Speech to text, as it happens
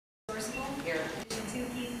Here. Division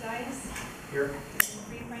 2, Keith Dice. Here. Division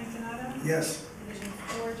 3, Frank Donato. Yes. Division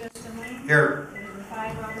 4, Justin Lane. Here. Division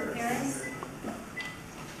 5, Robert Harris.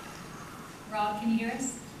 Rob, can you hear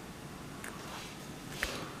us?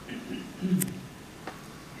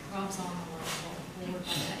 Rob's on the line. We'll work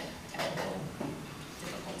on that technical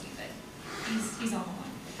difficulty, but he's on the line.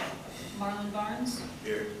 Marlon Barnes.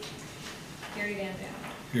 Here. Gary Van Dam.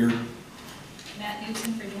 Here. Matt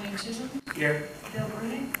Newton for Dwayne Chisholm. Here. Bill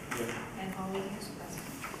Brunig. Here. And Holly is present.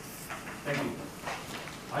 Thank you.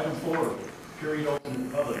 Item 4, period open to the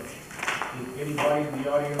public. If anybody in the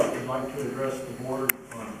audience would like to address the board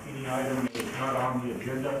on any item that is not on the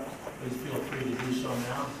agenda, please feel free to do so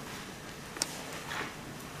now.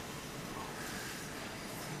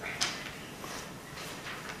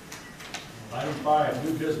 Item 5,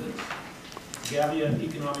 new business. Gavia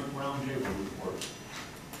Economic Roundtable report.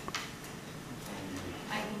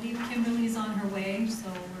 I believe Kimberly's on her way, so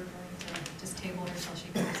we're going to just table her until she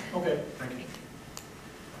comes in. Okay, thank you.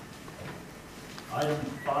 Item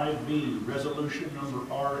 5B, resolution number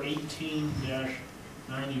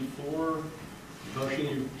R18-94,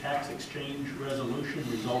 negotiated tax exchange resolution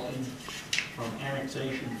resulting from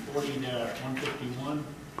annexation 40-151,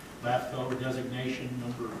 LAFCO designation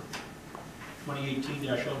number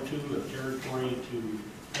 2018-02 of territory to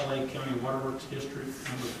LA County Waterworks District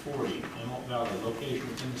number 40, Antelope Valley, location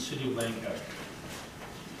within the city of Lancaster.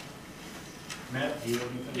 Matt, do you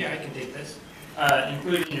have anything? Yeah, I can take this.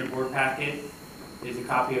 Included in your board packet is a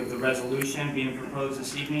copy of the resolution being proposed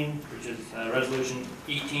this evening, which is resolution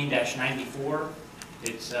 18-94.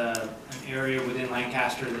 It's an area within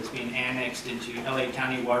Lancaster that's being annexed into LA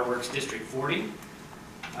County Waterworks District 40.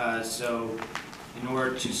 So in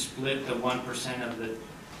order to split the 1% of the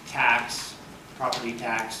tax, property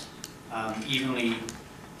tax, evenly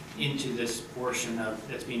into this portion of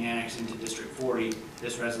that's being annexed into District 40,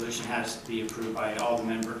 this resolution has to be approved by all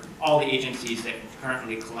the agencies that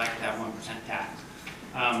currently collect that 1% tax.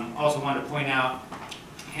 Also want to point out,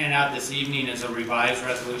 handed out this evening is a revised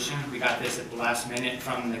resolution. We got this at the last minute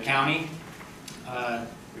from the county.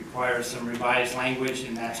 Requires some revised language,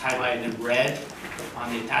 and that's highlighted in red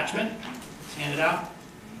on the attachment. It's handed out.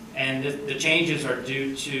 And the changes are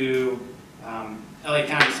due to LA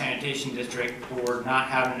County Sanitation District Board not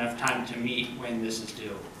having enough time to meet when this is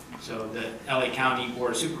due. So the LA County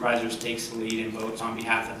Board of Supervisors takes the lead and votes on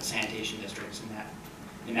behalf of the sanitation districts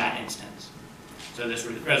in that instance. So this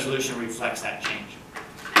resolution reflects that change.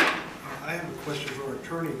 I have a question for our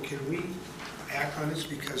attorney. Can we act on this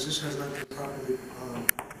because this has not been properly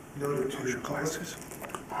noted to the public?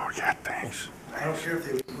 Oh yeah, thanks. I don't care if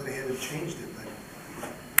they went ahead and changed it, but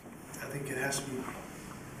I think it has to be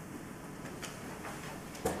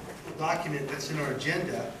a document that's in our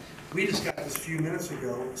agenda. We just got this a few minutes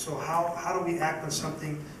ago, so how do we act on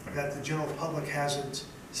something that the general public hasn't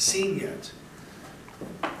seen yet?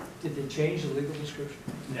 Did they change the legal description?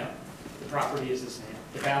 No, the property is the same.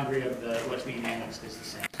 The boundary of what's being annexed is the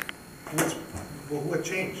same. What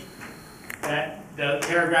changed? The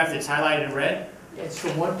paragraph that's highlighted in red, It's the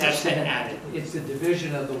 1%. that's been added. It's the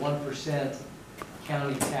division of the 1%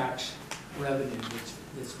 county tax revenue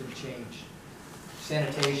that's been changed.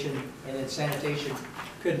 Sanitation, and then sanitation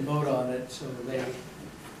couldn't vote on it, so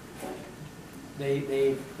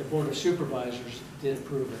the Board of Supervisors did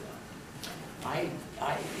approve it.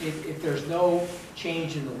 If there's no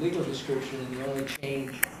change in the legal description and the only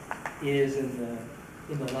change is in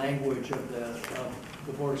the language of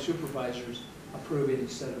the Board of Supervisors approving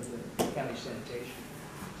instead of the county sanitation.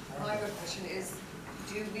 Well, I have a question is,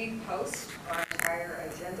 do we post our entire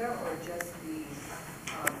agenda or just the,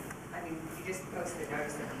 I mean, you just post the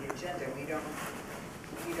notice of the agenda. We don't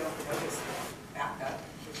notice the backup,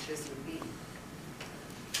 which just would be.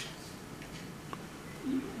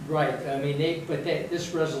 Right, I mean,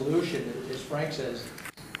 this resolution, as Frank says,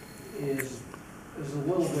 is a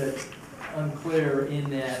little bit unclear in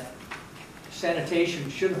that sanitation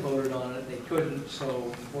should have voted on it, they couldn't, so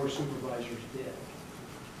the Board of Supervisors did.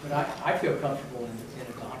 But I feel comfortable in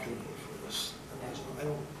adopting it for this. But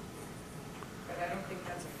I don't think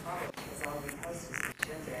that's a problem, because all we post is the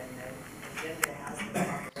agenda, and the agenda has the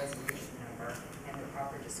proper resolution number and the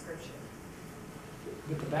proper description.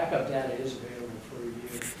 But the backup data is available for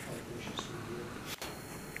review, like we should review.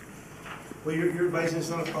 Well, you're advising it's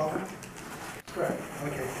not a problem? Correct.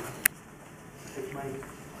 Okay. Take my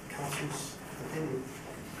counsel's opinion.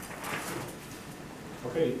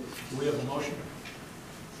 Okay, do we have a motion?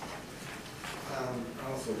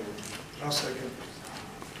 I'll second.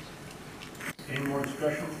 Any more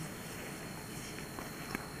discussion?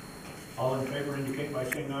 All in favor indicate by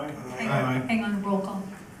saying aye. Hang on, roll call.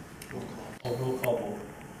 Roll call. Roll call vote.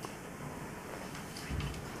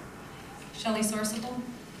 Shelley Sorsable,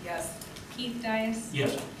 Yes. Keith Dias,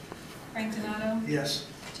 Yes. Frank Donato, Yes.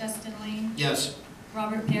 Justin Lane, Yes.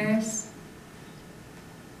 Robert Garris.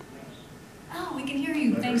 Oh, we can hear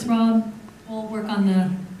you. Thanks, Rob. We'll work on the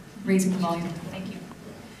raising the volume. Thank you.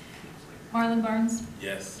 Marlon Barnes,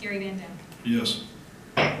 Yes. Gary Van Dam. Yes.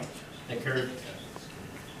 That carried.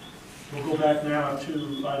 We'll go back now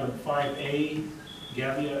to item 5A,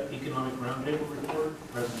 Gavia Economic Roundtable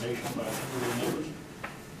Report, presentation by Kimberly Neighbors.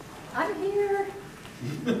 I'm here.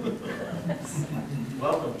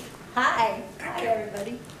 Welcome. Hi. Hi,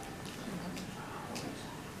 everybody.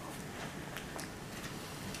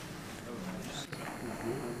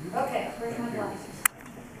 Okay, where's my glasses?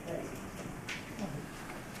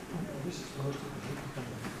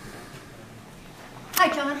 Hi,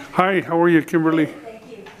 John. Hi, how are you, Kimberly? Thank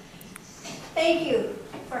you. Thank you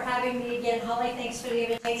for having me again, Holly. Thanks for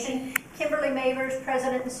the invitation. Kimberly Mavers,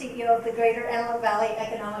 President and CEO of the Greater Antelope Valley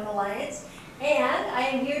Economic Alliance. And I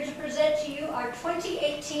am here to present to you our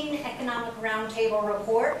 2018 Economic Roundtable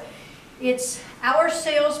Report. It's our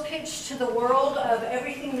sales pitch to the world of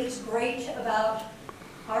everything that's great about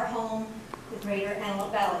our home, the Greater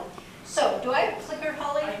Antelope Valley. So, do I have a clicker,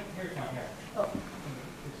 Holly? Here's one here. Oh.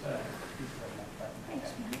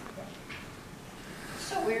 Thanks, man.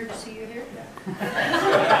 So weird to see you here.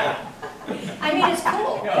 I mean, it's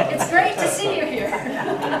cool. It's great to see you here.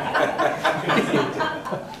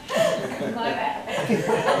 My bad.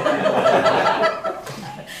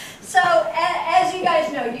 So, as you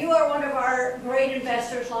guys know, you are one of our great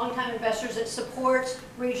investors, longtime investors that supports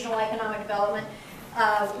regional economic development.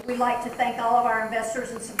 We like to thank all of our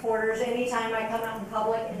investors and supporters anytime I come out in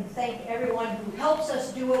public, and thank everyone who helps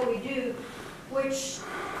us do what we do, which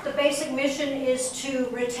the basic mission is to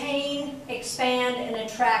retain, expand, and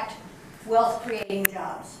attract wealth-creating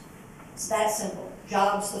jobs. It's that simple.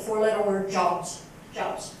 Jobs, the four-letter word, jobs.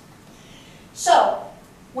 Jobs. So,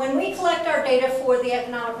 when we collect our data for the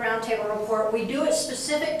Economic Roundtable Report, we do it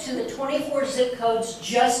specific to the 24 zip codes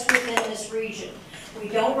just within this region. We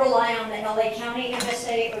don't rely on the LA County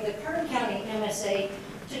MSA or the Kern County MSA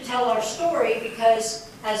to tell our story because,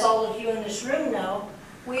 as all of you in this room know,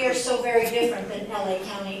 we are so very different than LA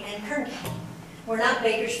County and Kern County. We're not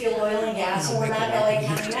Bakersfield Oil and Gas, and we're not LA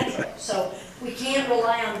County Metro. So we can't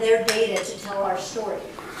rely on their data to tell our story.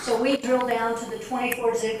 So we drill down to the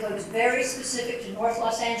 24 zip codes very specific to North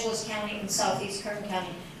Los Angeles County and Southeast Kern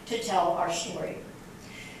County to tell our story.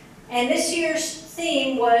 And this year's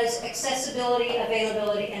theme was accessibility,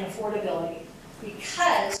 availability, and affordability.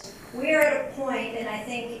 Because we are at a point, and I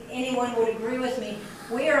think anyone would agree with me,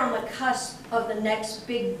 we are on the cusp of the next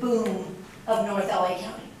big boom of North LA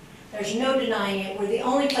County. There's no denying it. We're the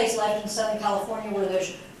only place left in Southern California where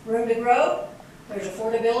there's room to grow, there's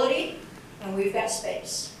affordability, and we've got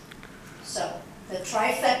space. So the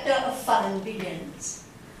trifecta of fun begins.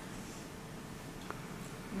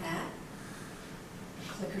 Matt,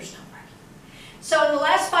 the clicker's not working. So in the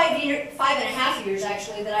last 5.5 years,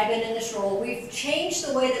 actually, that I've been in this role, we've changed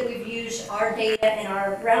the way that we've used our data and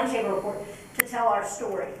our roundtable report to tell our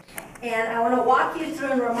story. And I want to walk you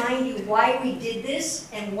through and remind you why we did this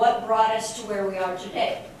and what brought us to where we are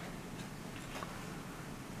today.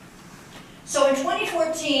 So in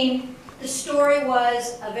 2014, the story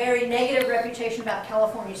was a very negative reputation about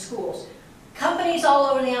California schools. Companies all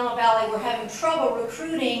over the Antelope Valley were having trouble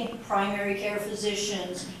recruiting primary care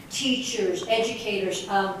physicians, teachers, educators,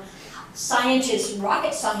 scientists,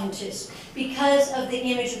 rocket scientists, because of the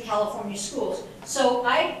image of California schools. So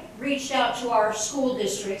I reached out to our school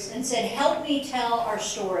districts and said, help me tell our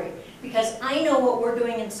story, because I know what we're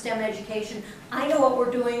doing in STEM education. I know what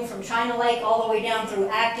we're doing from China Lake all the way down through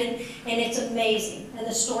Acton, and it's amazing, and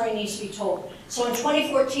the story needs to be told. So in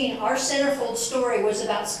 2014, our centerfold story was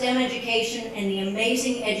about STEM education and the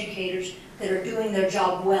amazing educators that are doing their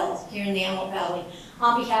job well here in the Antelope Valley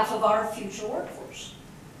on behalf of our future workforce.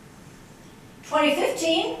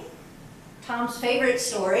 2015, Tom's favorite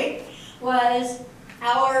story, was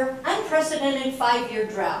our unprecedented 5-year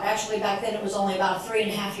drought. Actually, back then it was only about a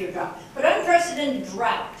 3.5-year drought, but unprecedented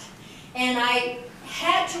drought. And I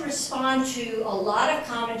had to respond to a lot of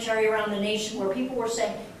commentary around the nation where people were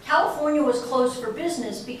saying California was closed for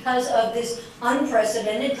business because of this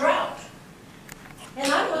unprecedented drought.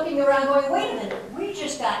 And I'm looking around going, wait a minute, we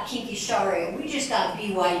just got Kinky Sharia, we just got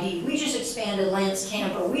BYD, we just expanded Lance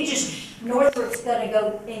Camper, Northrop's going to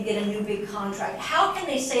go and get a new big contract. How can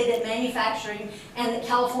they say that manufacturing and that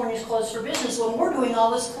California's closed for business when we're doing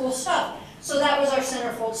all this cool stuff? So that was our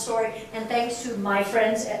centerfold story, and thanks to my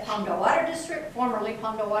friends at Palmdale Water District, formerly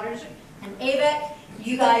Palmdale Water District, and AVEK,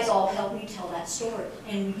 you guys all helped me tell that story,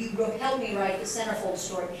 and you helped me write the centerfold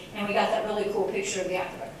story, and we got that really cool picture of the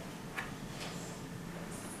aqueduct.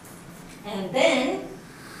 And then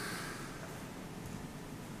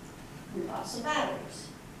we bought some batteries.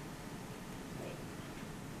 Wait.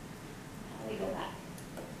 How do we go back?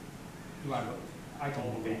 You want to go? I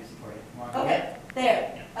can move it for you. Want to go? Okay,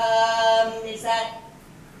 there. Is that?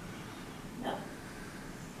 No.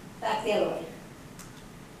 Back the other way.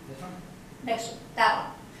 This one? Next one, that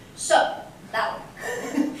one. So, that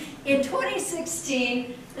one. In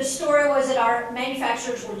 2016, the story was that our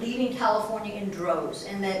manufacturers were leaving California in droves,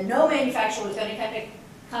 and that no manufacturer was going to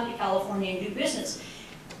come to California and do business.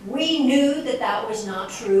 We knew that that was not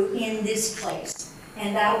true in this place,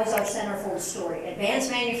 and that was our centerfold story. Advanced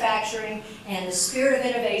manufacturing and the spirit of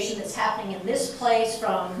innovation that's happening in this place,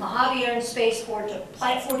 from Mojave Air and Spaceport to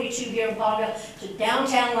Plant 42 here in Palmdale, to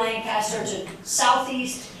downtown Lancaster, to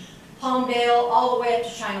southeast Palmdale, all the way up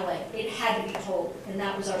to China Lake. It had to be told, and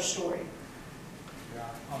that was our story. Yeah,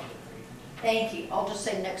 I'll go for you. Thank you. I'll just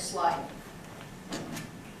say next slide.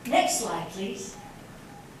 Next slide, please.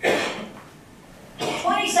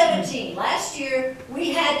 2017, last year,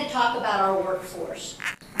 we had to talk about our workforce.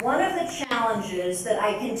 One of the challenges that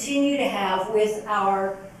I continue to have with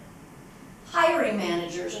our hiring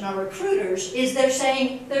managers and our recruiters is they're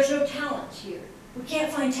saying, there's no talent here. We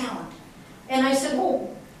can't find talent. And I said, well,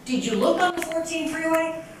 did you look on the 14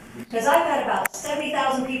 freeway? Because I've got about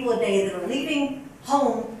 70,000 people a day that are leaving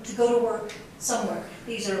home to go to work somewhere.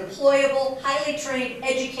 These are employable, highly trained,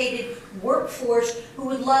 educated workforce who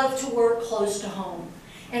would love to work close to home.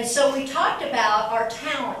 And so we talked about our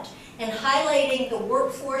talent and highlighting the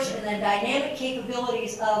workforce and the dynamic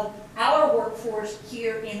capabilities of our workforce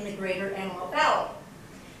here in the greater Antelope Valley.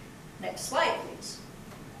 Next slide, please.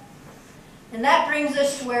 And that brings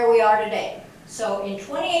us to where we are today. So in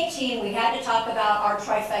 2018, we had to talk about our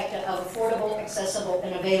trifecta of affordable, accessible,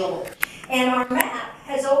 and available. And our map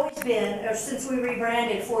has always been, or since we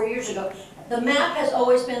rebranded 4 years ago, the map has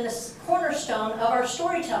always been the cornerstone of our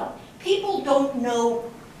storytelling. People don't know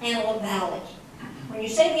Antelope Valley. When you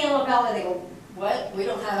say the Antelope Valley, they go, what? We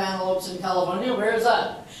don't have antelopes in California, where is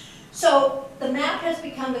that? So the map has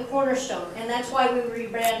become the cornerstone, and that's why we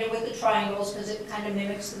rebranded with the triangles, because it kind of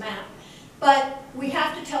mimics the map. But we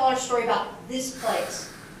have to tell our story about this place.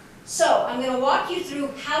 So I'm going to walk you through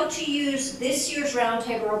how to use this year's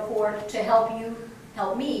roundtable report to help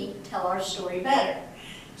me tell our story better.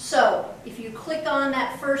 So if you click on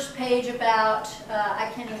that first page about,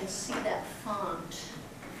 I can't even see that font.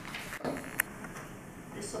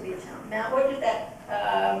 This will be a town. Now, what did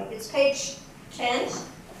that, it's page 10.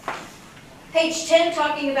 Page 10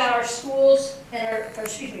 talking about our schools, and our, or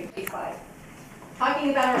excuse me, page 5.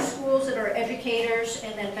 Talking about our schools and our educators,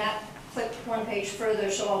 and then Matt clicked one page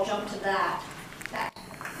further, so I'll jump to that.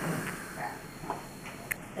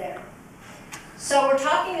 There. So we're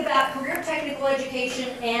talking about career technical education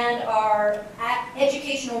and our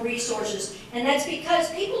educational resources, and that's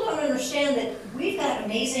because people don't understand that we've got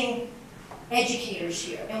amazing educators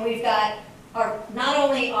here, and we've got not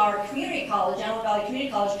only our community college, Antelope Valley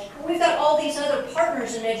Community College, but we've got all these other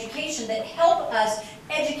partners in education that help us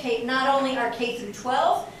educate not only our K through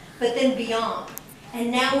 12, but then beyond.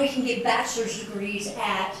 And now we can get bachelor's degrees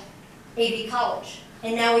at AVEK College.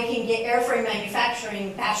 And now we can get airframe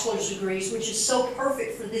manufacturing bachelor's degrees, which is so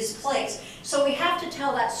perfect for this place. So we have to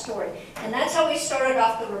tell that story. And that's how we started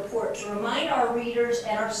off the report, to remind our readers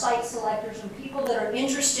and our site selectors and people that are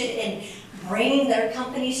interested in bringing their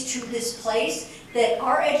companies to this place, that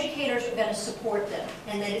our educators are going to support them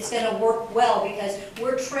and that it's going to work well, because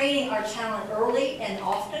we're training our talent early and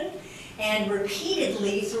often and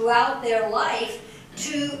repeatedly throughout their life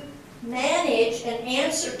to manage and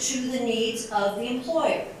answer to the needs of the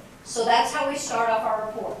employer. So that's how we start off our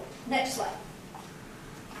report. Next slide.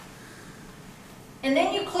 And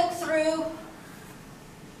then you click through,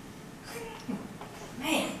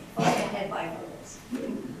 man, I had my notes.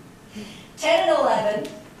 10 and 11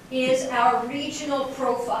 is our regional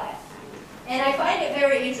profile. And I find it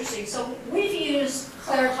very interesting. So we've used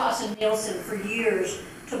Claritas and Nielsen for years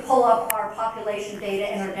to pull up our population data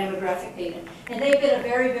and our demographic data. And they've been a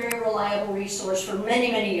very, very reliable resource for many,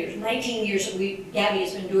 many years. 19 years that Gabby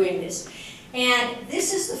has been doing this. And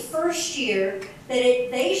this is the first year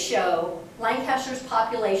that they show Lancaster's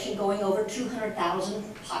population going over 200,000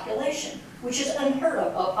 population, which is unheard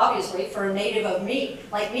of, obviously, for a native of me,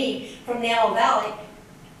 like me, from the Antelope Valley.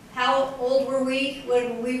 How old were we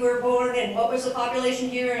when we were born, and what was the population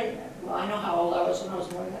here? And well, I know how old I was when I was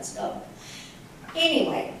born, that's dumb.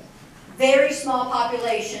 Anyway, very small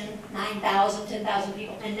population, 9,000, 10,000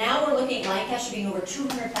 people. And now we're looking at Lancaster being over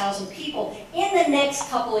 200,000 people in the next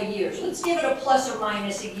couple of years. Let's give it a plus or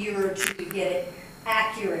minus a year or two to get it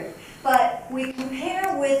accurate. But we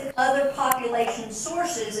compare with other population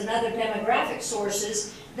sources and other demographic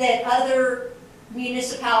sources that other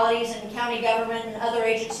municipalities and county government and other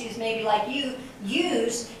agencies maybe like you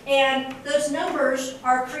use, and those numbers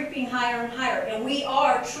are creeping higher and higher. And we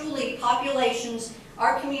are truly populations,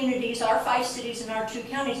 our communities, our 5 cities and our 2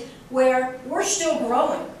 counties, where we're still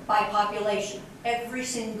growing by population every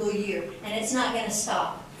single year, and it's not going to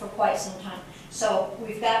stop for quite some time. So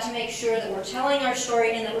we've got to make sure that we're telling our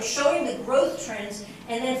story and that we're showing the growth trends,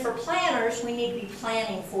 and then for planners, we need to be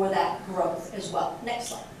planning for that growth as well. Next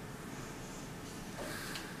slide.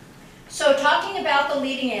 So talking about the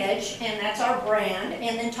leading edge, and that's our brand,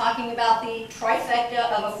 and then talking about the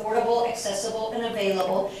trifecta of affordable, accessible, and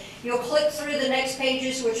available. You'll click through the next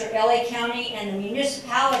pages, which are LA County and the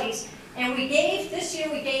municipalities, and this year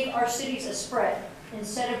we gave our cities a spread.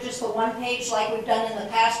 Instead of just the 1 page like we've done in the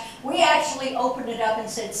past, we actually opened it up and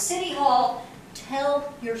said, City Hall,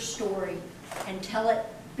 tell your story, and tell it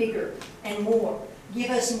bigger and more. Give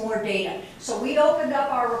us more data. So we opened up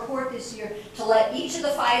our report this year to let each of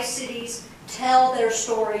the 5 cities tell their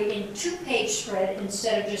story in 2-page spread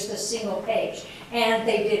instead of just a single page. And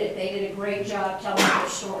they did it. They did a great job telling their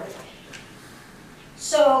story.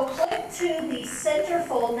 So click to the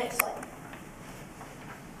centerfold, next slide.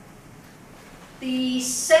 The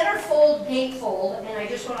centerfold gatefold, and I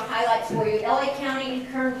just want to highlight for you LA County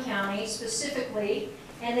and Kern County specifically,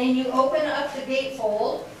 and then you open up the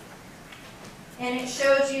gatefold, and it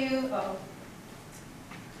shows you,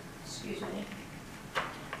 excuse me,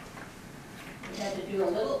 we had to do a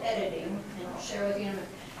little editing, and I'll share with you in a minute.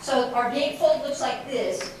 So our gatefold looks like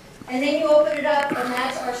this, and then you open it up, and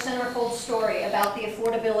that's our centerfold story about the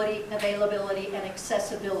affordability, availability, and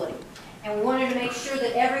accessibility. And we wanted to make sure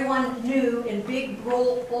that everyone knew in big,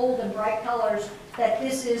 bold, and bright colors that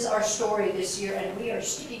this is our story this year, and we are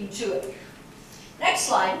sticking to it. Next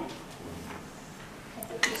slide. I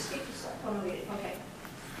think we skipped a slide. Oh, no, we didn't. Okay.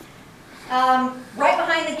 Right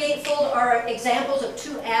behind the gatefold are examples of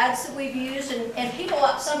 2 ads that we've used, and people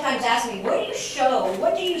sometimes ask me, what do you show?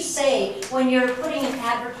 What do you say when you're putting an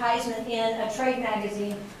advertisement in a trade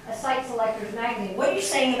magazine, a site selectors magazine? What are you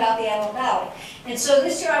saying about the Antelope Valley? And so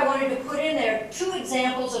this year I wanted to put in there 2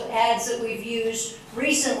 examples of ads that we've used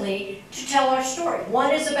recently to tell our story.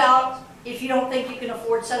 One is about, if you don't think you can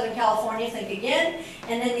afford Southern California, think again.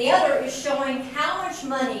 And then the other is showing how much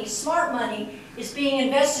money, smart money, is being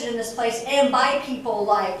invested in this place and by people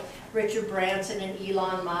like Richard Branson and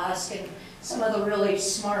Elon Musk and some of the really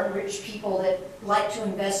smart, rich people that like to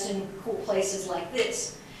invest in cool places like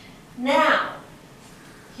this. Now,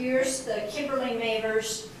 here's the Kimberly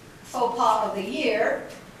Mavers faux pas of the year.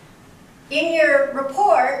 In your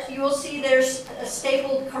report, you will see there's a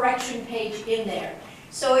stapled correction page in there.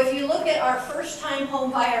 So if you look at our first-time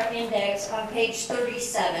home buyer index on page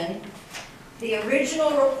 37, the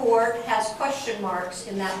original report has question marks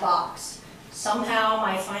in that box. Somehow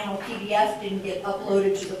my final PDF didn't get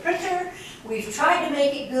uploaded to the printer. We've tried to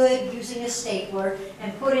make it good using a stapler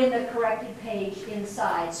and put in the corrected page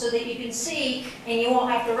inside so that you can see, and you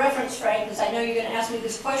won't have to reference Frank because I know you're going to ask me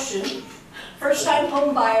this question. First-time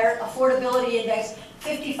home buyer affordability index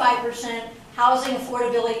 55%. Housing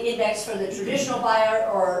affordability index for the traditional buyer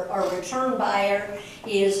or return buyer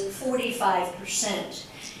is 45%.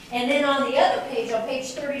 And then on the other page, on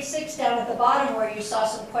page 36 down at the bottom where you saw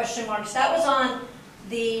some question marks, that was on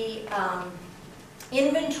the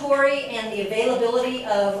inventory and the availability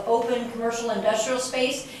of open commercial industrial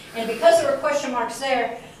space. And because there were question marks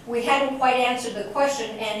there, we hadn't quite answered the question,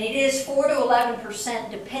 and it is 4 to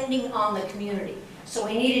 11% depending on the community. So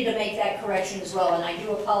we needed to make that correction as well, and I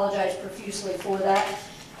do apologize profusely for that,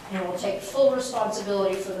 and we'll take full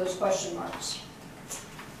responsibility for those question marks.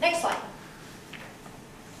 Next slide.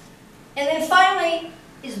 And then finally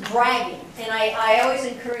is bragging. And I always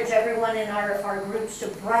encourage everyone in our groups to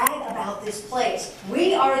brag about this place.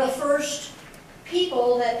 We are the first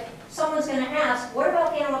people that someone's going to ask, what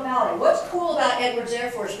about the Antelope Valley? What's cool about Edwards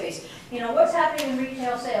Air Force Base? You know, what's happening in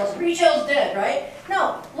retail sales? Retail's dead, right?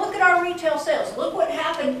 No, look at our retail sales. Look what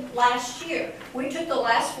happened last year. We took the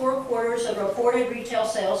last 4 quarters of reported retail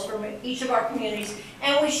sales from each of our communities,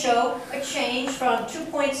 and we show a change from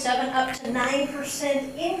 2.7 up to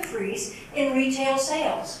 9% increase in retail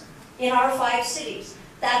sales in our 5 cities.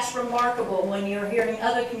 That's remarkable when you're hearing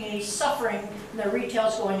other communities suffering and their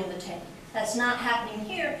retail's going in the tank. That's not happening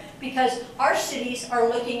here because our cities are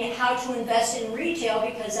looking at how to invest in retail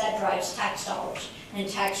because that drives tax dollars and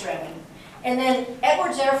tax revenue. And then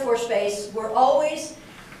Edwards Air Force Base, we're always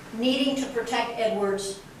needing to protect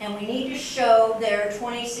Edwards, and we need to show their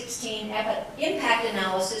 2016 impact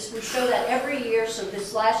analysis. We show that every year, so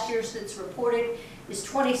this last year's that's reported is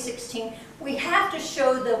 2016. We have to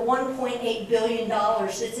show the $1.8 billion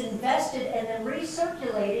that's invested and then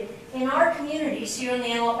recirculated in our communities here in the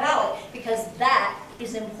Antelope Valley, because that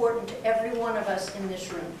is important to every one of us in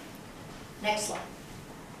this room. Next slide.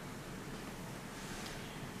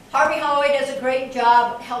 Harvey Holloway does a great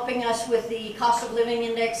job helping us with the cost of living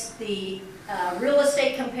index, the real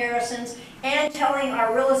estate comparisons, and telling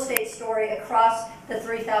our real estate story across the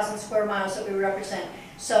 3,000 square miles that we represent.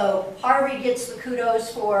 So Harvey gets the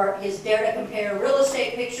kudos for his Dare to Compare real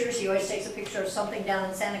estate pictures. He always takes a picture of something down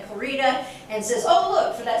in Santa Clarita and says, oh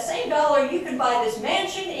look, for that same dollar you can buy this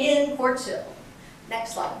mansion in Quartz Hill.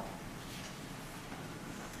 Next slide.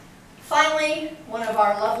 Finally, one of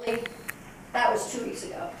our lovely, that was 2 weeks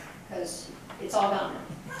ago, because it's all gone now.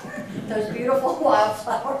 Those beautiful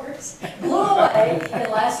wildflowers blew away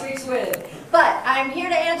in last week's wind. But I'm here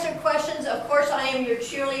to answer questions. Of course, I am your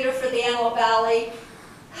cheerleader for the Antelope Valley.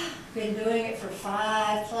 Been doing it for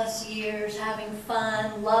 5+ years, having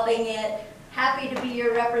fun, loving it. Happy to be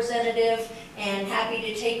your representative and happy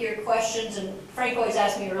to take your questions. And Frank always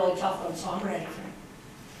asks me a really tough one, so I'm ready, Frank.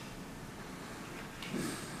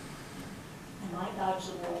 I might dodge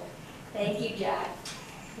the bullet. Thank you, Jack.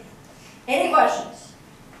 Any questions?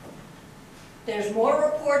 There's more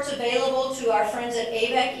reports available to our friends at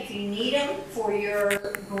AVEK if you need them for your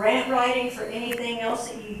grant writing, for anything else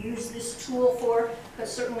that you use this tool for, but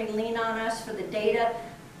certainly lean on us for the data.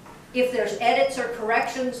 If there's edits or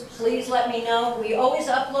corrections, please let me know. We always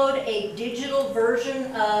upload a digital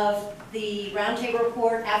version of the roundtable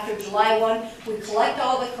report after July 1. We collect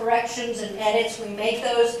all the corrections and edits. We make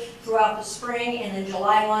those throughout the spring, and then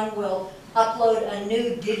July 1 we'll upload a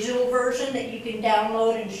new digital version that you can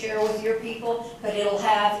download and share with your people, but it'll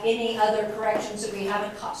have any other corrections that we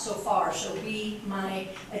haven't caught so far. So be my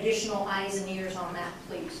additional eyes and ears on that,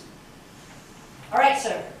 please. All right,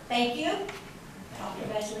 sir. Thank you. I'll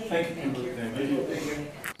you guys later. Thank you. Thank you.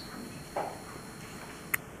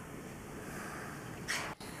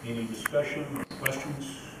 Any discussion or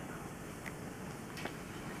questions?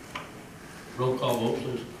 Roll call vote,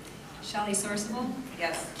 please. Shelley Sourcewell,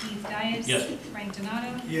 Yes. Keith Dias. Yes. Frank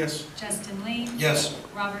Donato, Yes. Justin Lane, Yes.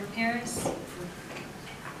 Robert Paris.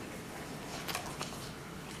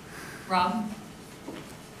 Rob?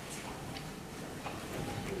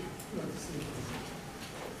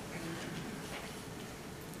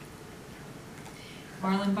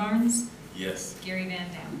 Marlon Barnes, Yes. Gary Van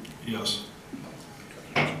Dam. Yes.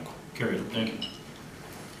 Carried, thank you.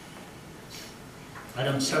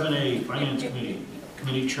 Item 7A, Finance Committee.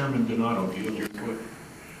 Committee Chairman Donato, do you have your report?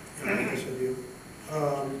 Yes, I do.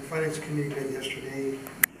 Finance Committee met yesterday,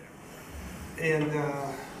 and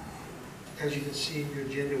as you can see in your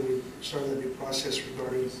agenda, we started a new process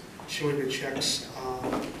regarding showing the checks,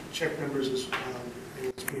 check numbers as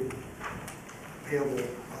it's being payable.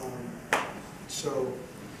 So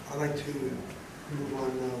I'd like to move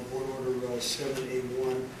on Board Order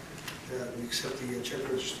 7A1, that we accept the check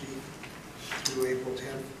registry through April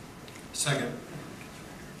 10th. Second.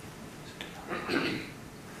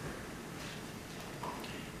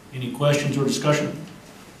 Any questions or discussion?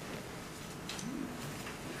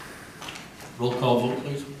 Roll call vote,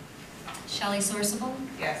 please. Shelley Sourcewell,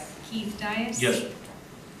 Yes. Keith Dias. Yes.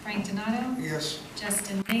 Frank Donato, Yes.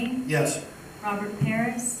 Justin Lane, Yes. Robert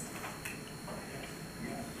Paris.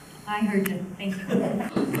 I heard you, thank you.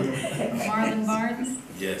 Marlon Barnes,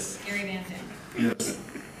 Yes. Gary Van Dam. Yes.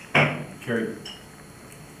 Carried.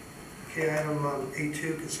 Okay, item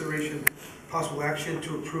A2, consideration possible action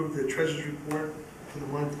to approve the Treasurer's Report for the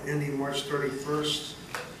month ending March 31st.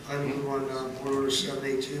 I move on Board Order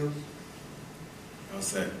 7A2. I'll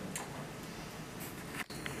second.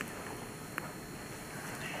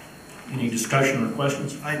 Any discussion or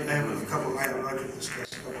questions? I have a couple, I'd like to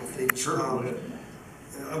discuss a couple of things. Go ahead.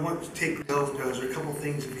 I want to take note, there are a couple of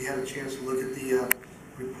things, if you had a chance to look at the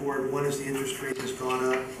report. One is the interest rate has gone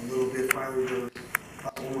up a little bit, finally we're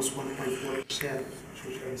about almost 1.4%, which I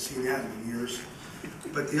haven't seen that in years.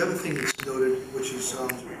 But the other thing that's noted, which is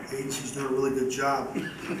the agency's done a really good job.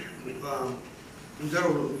 We've got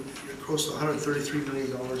over close to $133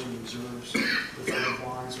 million in reserves with all the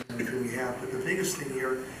bonds and everything we have. But the biggest thing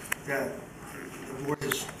here that the board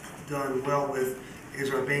has done well with is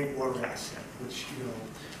our bank water asset, which, you know,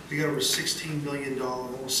 we got over $16 million,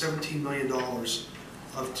 almost $17 million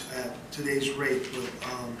of at today's rate with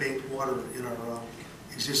bank water in our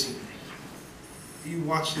existing. You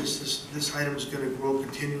watch this item is going to grow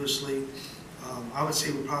continuously. I would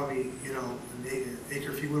say we're probably, you know, an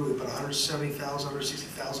acre feet, what are we, about 170,000,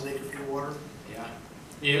 160,000 acre feet of water? Yeah.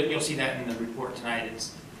 You'll see that in the report tonight.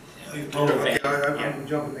 Okay, Yeah. I'm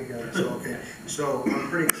jumping together, so, okay. So I'm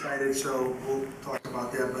pretty excited, so we'll talk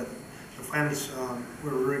about that, but the finance,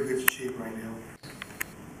 we're in really good shape right now.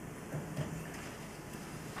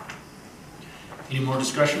 Any more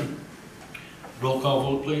discussion? Roll call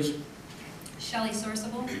vote, please. Shelley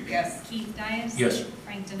Sorsable, Yes. Keith Dias. Yes.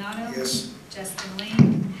 Frank Donato. Yes. Justin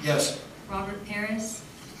Lane, Yes. Robert Paris.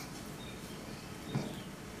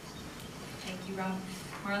 Thank you, Rob.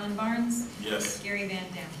 Marlon Barnes, Yes. Gary Van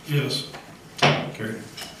Dam. Yes. Carried.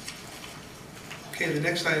 Okay, the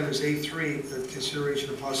next item is A3, the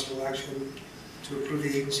consideration of possible action to approve the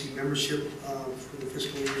agency membership for the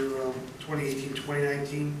fiscal year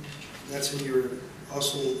 2018-2019. That's in your,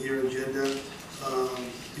 also your agenda.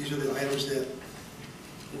 These are the items that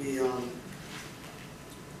we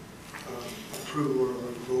approve or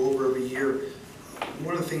go over every year.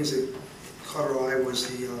 One of the things that caught our eye was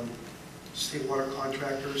the state water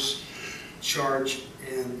contractors charge,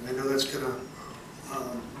 and I know that's going to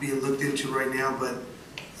being looked into right now, but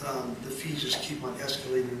the fees just keep on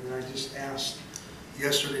escalating, and I just asked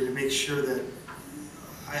yesterday to make sure that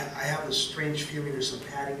I have a strange feeling there's some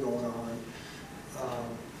padding going on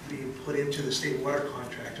being put into the state water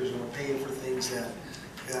contractors, and we're paying for things that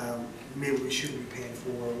maybe we shouldn't be paying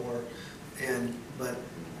for, but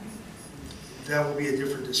that will be a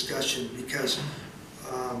different discussion, because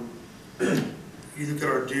you look at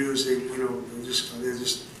our dues, they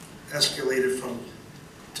just escalated from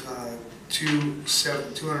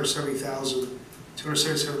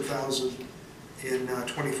 277,000 in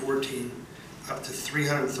 2014 up to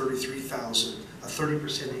 333,000, a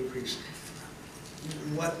 30% increase.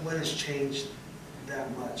 What has changed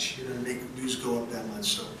that much, to make dues go up that much?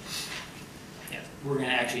 So, Yeah, we're going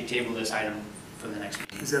to actually table this item for the next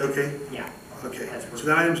meeting. is that okay? Yeah. Okay. That's So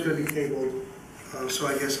that item's going to be tabled. So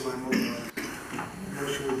I guess my motion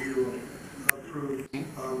would be to approve the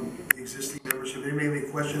existing membership. Anybody have any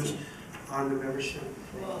questions on the membership?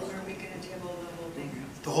 Well, are we going to table the whole thing?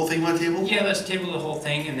 The whole thing on table? Yeah, let's table the whole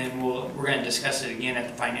thing, and then we're going to discuss it again at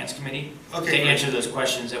the finance committee to Okay. answer those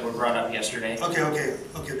questions that were brought up yesterday. Okay,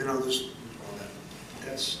 then I'll just,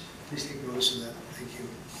 please take notice of that. Thank you.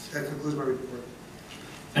 That concludes my report.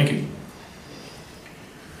 Thank you.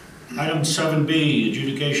 Item 7B,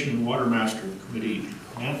 Adjudication and Water Master Committee.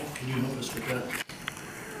 Matt, can you help us with that?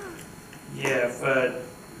 Yeah, if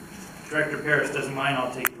Director Paris doesn't mind,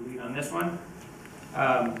 I'll take the lead on this one.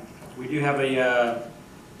 We do have a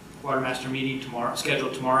Water Master meeting tomorrow,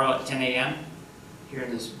 scheduled tomorrow at 10 a.m. here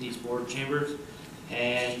in these board chambers.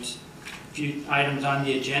 And a few items on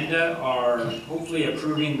the agenda are hopefully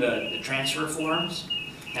approving the transfer forms.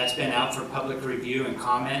 That's been out for public review and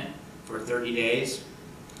comment for 30 days.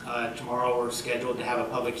 Tomorrow we're scheduled to have a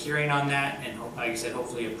public hearing on that, and like I said,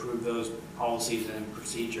 hopefully approve those policies and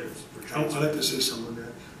procedures for I'd transfer. like to say something on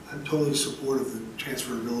that. I'm totally supportive of the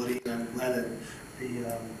transferability, and I'm glad that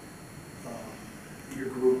your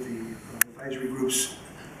group, the advisory groups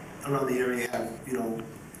around the area have, done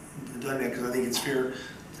that, because I think it's fair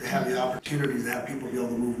to have the opportunity to have people be able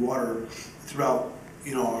to move water throughout,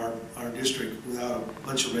 our district without a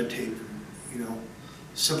bunch of red tape,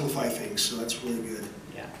 simplify things, so that's really good.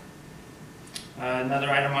 Yeah. Another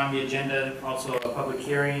item on the agenda, also a public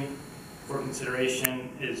hearing for consideration,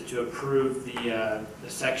 is to approve the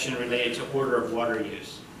section related to order of water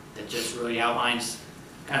use. That just really outlines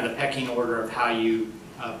kind of the pecking order of how you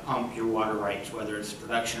pump your water rights, whether it's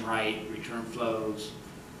production right, return flows,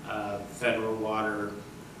 federal water,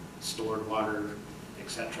 stored water,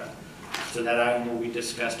 etc. So that item will be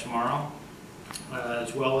discussed tomorrow,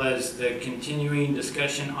 as well as the continuing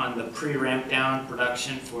discussion on the pre-ramp down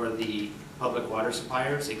production for the public water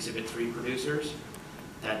suppliers, Exhibit 3 producers.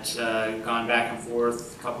 That's gone back and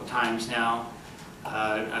forth a couple times now.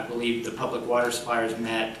 I believe the public water suppliers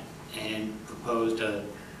met and proposed a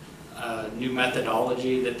new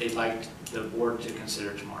methodology that they'd like the board to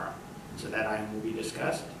consider tomorrow. So that item will be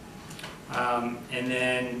discussed. And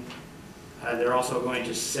then they're also going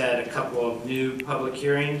to set a couple of new public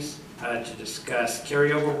hearings to discuss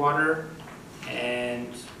carryover water, and,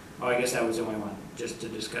 I guess that was the only one, just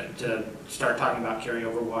to start talking about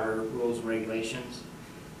carryover water rules and regulations.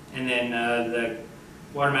 And then the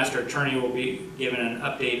Water Master Attorney will be given an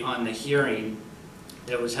update on the hearing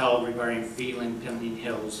that was held regarding Phelan-Pimlico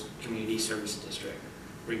Hills Community Service District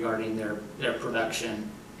regarding their production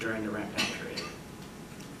during the ramp down period.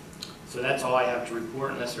 So that's all I have to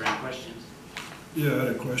report, unless there are any questions. Yeah, I had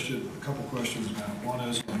a couple questions, Matt. One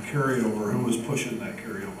is on carryover. Who was pushing that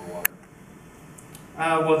carryover water?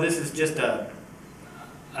 Well, this is just a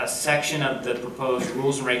section of the proposed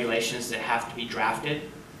rules and regulations that have to be drafted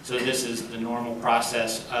So this is the normal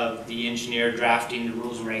process of the engineer drafting the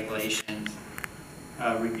rules and regulations,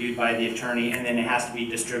 reviewed by the attorney, and then it has to be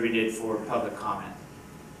distributed for public comment.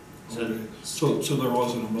 So, Okay. So there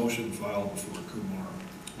wasn't a motion filed before Kumar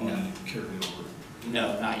on No. any carryover?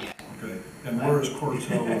 no, not yet. Okay, and where is Quartz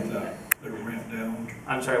Hill with that, their ramp down?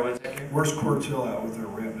 I'm sorry, one second. Where's Quartz Hill at with their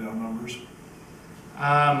ramp down numbers?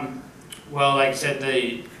 Well, like I said,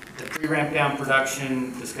 the pre-ramp down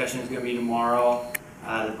production discussion is going to be tomorrow.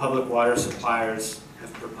 The public water suppliers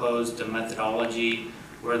have proposed a methodology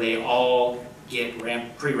where they all get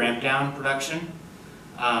pre-ramp down production.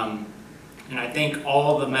 And I think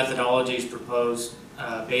all the methodologies proposed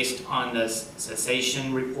based on the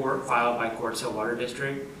cessation report filed by Quartz Hill Water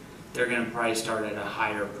District, they're going to probably start at a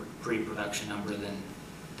higher pre-production number than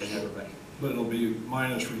everybody. But it'll be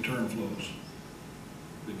minus return flows,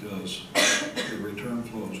 because the return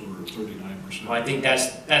flows were 39%. Well, I think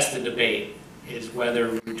that's the debate, is whether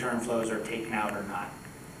return flows are taken out or not.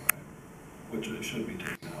 Which it should be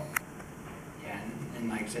taken out. Yeah, and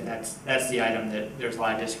like I said, that's the item that there's a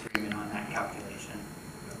lot of disagreement on that calculation.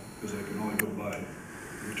 Because they can only go by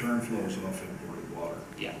return flows off imported water.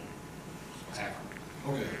 Yeah, exactly.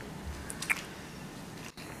 Okay.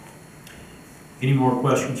 Any more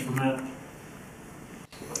questions for Matt?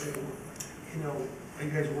 You know, are you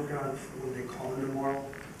guys working on when they call in tomorrow?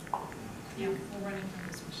 Yeah, we're running from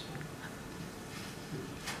this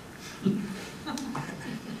machine.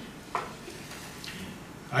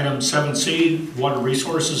 Item 7C, Water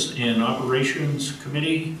Resources and Operations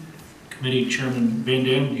Committee. Committee Chairman Van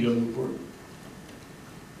Dam, do you have a report?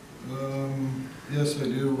 Yes, I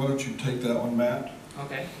do. Why don't you take that one, Matt?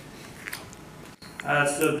 Okay.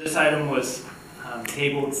 So this item was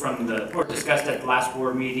tabled from or discussed at the last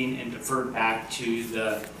board meeting and deferred back to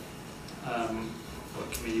the,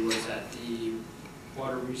 what committee was that? The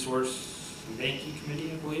Water Resource and Banking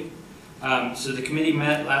Committee, I believe. So the committee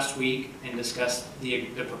met last week and discussed the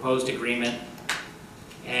proposed agreement,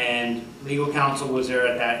 and legal counsel was there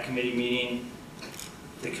at that committee meeting.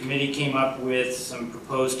 The committee came up with some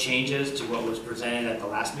proposed changes to what was presented at the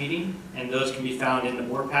last meeting, and those can be found in the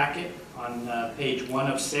board packet on page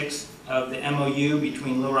 1 of 6 of the MOU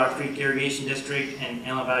between Little Rock Creek Irrigation District and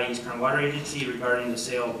Antelope Valley East Kern Water Agency regarding the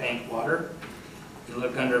sale of bank water. If you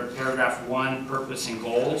look under paragraph 1, purpose and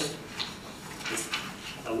goals,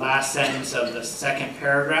 the last sentence of the second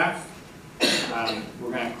paragraph,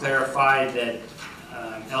 we're going to clarify that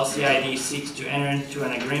LCID seeks to enter into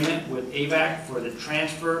an agreement with AVEK for the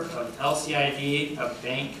transfer of LCID of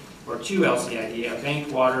bank, or to LCID of bank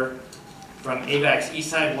water from AVEK's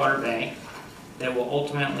Eastside Water Bank that will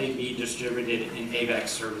ultimately be distributed in AVEK's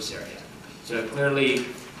service area. So it clearly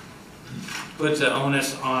puts the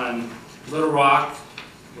onus on Little Rock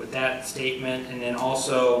with that statement, and then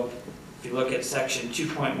also if you look at section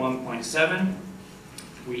 2.1.7,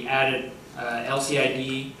 we added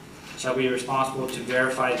LCID shall be responsible to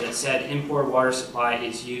verify that said import water supply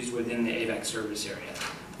is used within the AVEK service area.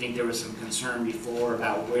 I think there was some concern before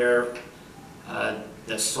about where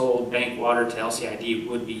the sold bank water to LCID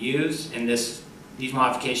would be used, and these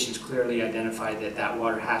modifications clearly identify that that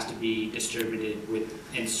water has to be distributed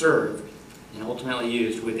and served and ultimately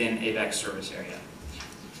used within AVEK service area.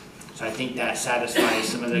 So I think that satisfies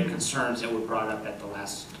some of the concerns that were brought up at the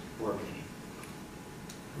last board meeting.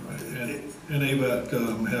 Right. And AVEK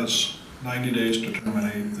has 90 days to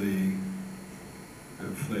terminate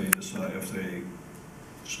if they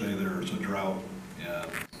say there's a drought and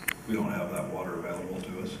we don't have that water available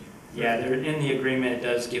to us. Yeah, in the agreement, it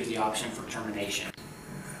does give the option for termination.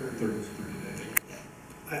 30 days.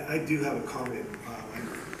 I do have a comment.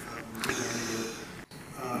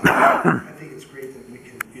 I think it's great that we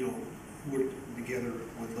can, work together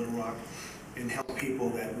with Little Rock and help people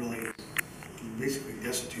that really basically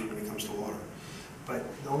destitute when it comes to water. But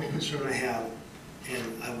the only concern I have,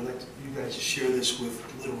 and I would like you guys to share this with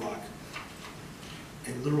Little Rock,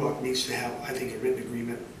 and Little Rock needs to have, I think, a written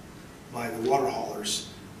agreement by the water haulers.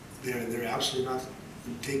 They're absolutely not to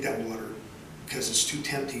take that water because it's too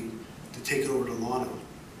tempting to take it over to Lano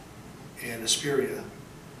and Asperia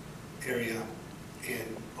area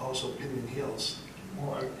and also Pinyon Hills.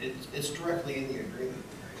 Well, it's directly in the agreement.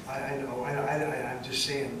 I know, I'm just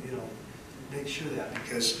saying, make sure that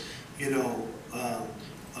because,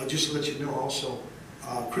 just to let you know also,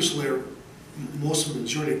 Crystal Air, most of the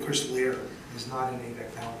majority of Crystal Air is not in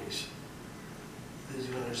AVEK boundaries.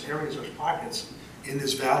 There's areas, there's pockets in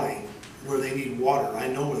this valley where they need water. I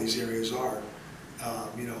know where these areas are.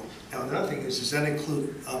 Now another thing is, does that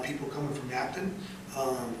include people coming from Acton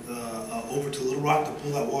over to Little Rock to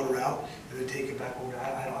pull that water out and then take it back over?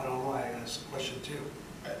 I don't know. That's a question too.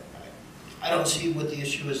 I don't see what the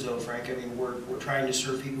issue is though, Frank. I mean, we're trying to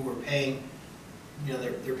serve people who are paying, you know,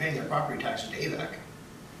 they're paying their property taxes to AVEK.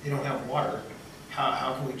 They don't have water.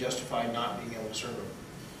 How can we justify not being able to serve them?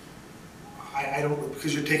 I don't,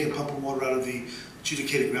 because you're taking pumping water out of the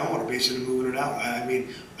adjudicated groundwater basin and moving it out. I mean,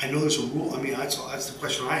 I know there's a rule, I mean, that's the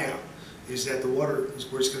question I have, is that the water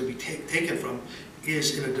is where it's gonna be taken from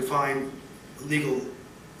is in a defined legal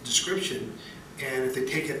description, and if they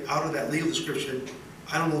take it out of that legal description,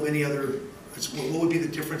 I don't know of any other, what would be the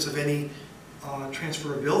difference of any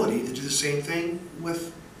transferability to do the same thing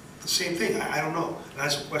with the same thing? I don't know.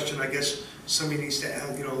 That's a question I guess somebody needs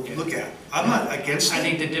to, you know, look at. I'm not against it. I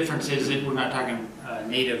think the difference is that we're not talking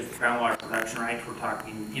native groundwater production rights, we're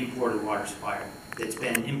talking imported water supply that's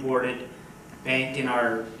been imported, banked in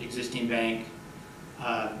our existing bank,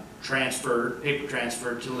 transferred, paper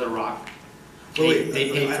transferred to Little Rock. They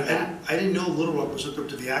paid for that. I didn't know Little Rock was hooked up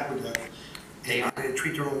to the aqueduct. They are. They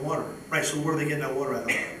treat their own water. Right, so where are they getting that water out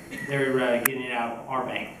of? They're getting it out of our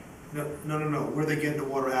bank. No. Where are they getting the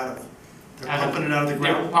water out of? They're pumping it out of the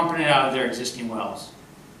ground? They're pumping it out of their existing wells.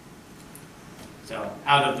 So,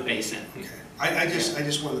 out of the basin. Okay. I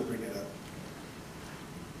just wanted to bring that up.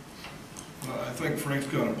 Well, I think Frank's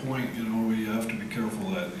got a point, you know, we have to be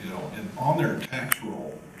careful that, you know, on their tax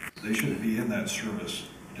roll, they should be in that service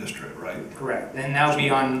district, right? Correct. Then that would be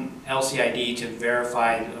on LCID to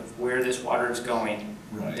verify of where this water is going,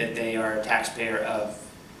 Right. that they are a taxpayer of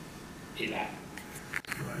AVEK.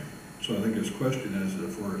 Right. So I think his question is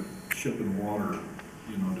if we're shipping water,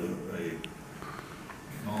 you know, to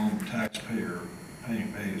a non-taxpayer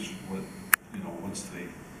paying base, what, you know, what's the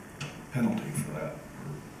penalty for that?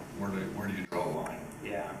 Or where do you draw the line?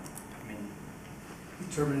 Yeah, I mean,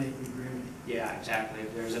 Terminate the agreement. yeah, exactly.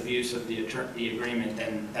 If there's abuse of the agreement,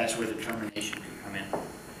 then that's where the termination could come in.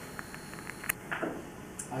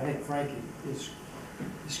 I think Frank is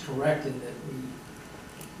correct in that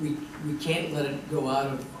we can't let it go out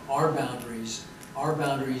of our boundaries. Our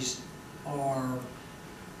boundaries are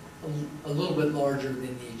a little bit larger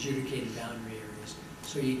than the adjudicated boundary areas.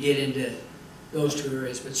 So you get into those two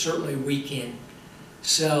areas, but certainly we can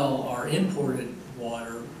sell our imported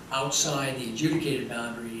water outside the adjudicated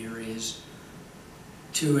boundary areas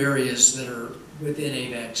to areas that are within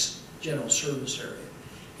AVEK's general service area.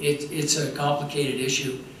 It's a complicated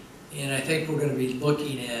issue, and I think we're going to be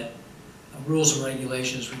looking at rules and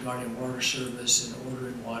regulations regarding water service and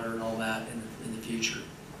ordering water and all that in the future.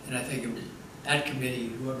 And I think that committee,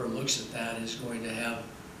 whoever looks at that, is going to have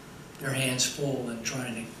their hands full in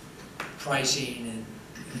trying to pricing and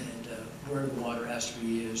where the water has to be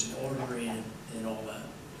used and ordering and all that.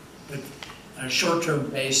 But on a short-term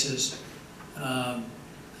basis,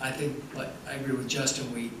 I think, like I agree with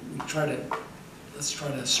Justin, let's try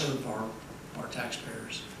to serve our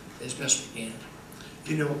taxpayers as best we can.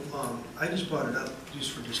 You know, I just brought it up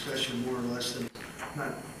just for discussion more or less than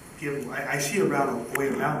not giving, I see a way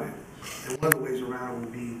around it. And one of the ways around it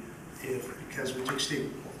would be because we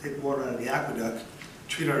take water out of the aqueduct,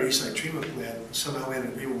 treat our Eastside treatment plant, somehow we had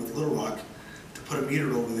an agreement with Little Rock to put a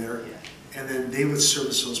meter over there, and then they would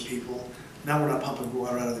service those people. Now we're not pumping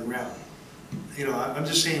water out of the ground. You know, I'm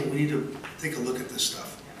just saying we need to take a look at this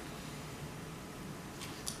stuff.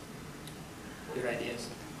 Good ideas.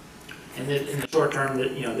 And in the short term,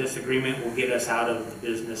 this agreement will get us out of the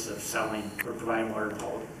business of selling or providing water to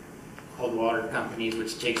cold water companies,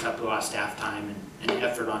 which takes up a lot of staff time and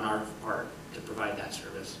effort on our part to provide that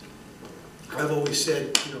service. I've always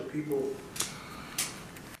said, you know, people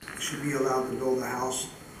should be allowed to build a house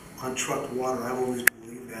on trucked water. I've always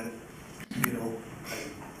believed that,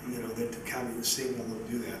 that the county is saying they'll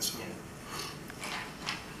do that, so.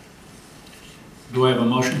 Do I have a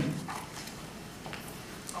motion?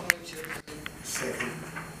 I'll move to approve. Second.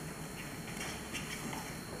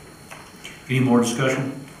 Any more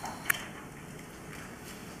discussion?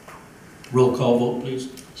 Roll call vote, please.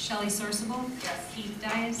 Shelley Sorsable? Yes. Keith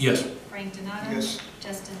Dias? Yes. Frank Donato? Yes.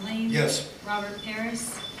 Justin Lane? Yes. Robert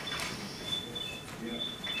Paris?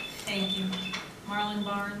 Thank you. Marlon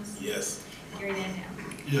Barnes? Yes. Gary Van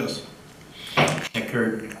Dam? Yes. That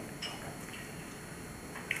carried.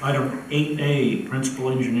 Item 8A,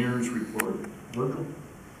 Principal Engineers Report. Virgil?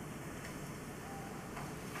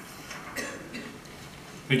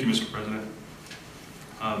 Thank you, Mr. President.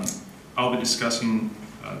 I'll be discussing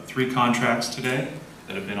 3 contracts today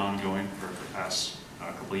that have been ongoing for the past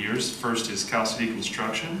couple of years. First is Cal City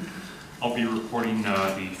Construction. I'll be reporting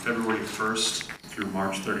the February 1st through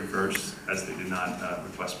March 31st, as they did not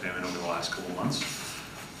request payment over the last couple of months.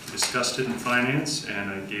 We discussed it in finance,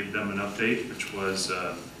 and I gave them an update, which was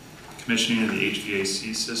commissioning of the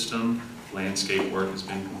HVAC system. Landscape work has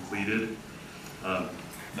been completed.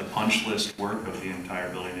 The punch list work of the entire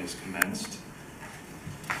building is commenced.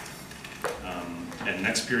 And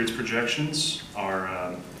next period's projections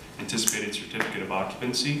are anticipated certificate of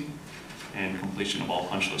occupancy and completion of all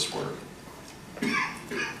punch list work.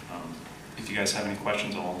 If you guys have any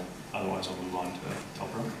questions, otherwise I'll move on to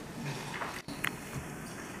Telpro.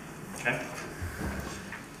 Okay.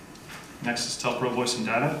 Next is Telpro Voice and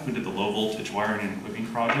Data, who did the low voltage wiring and equipping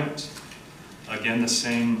project. Again, the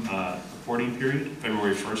same reporting period,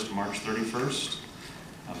 February 1st to March 31st.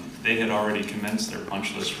 They had already commenced their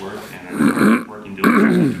punch list work and are working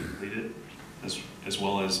diligently to complete it, as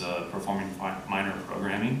well as performing minor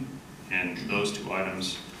programming. And those two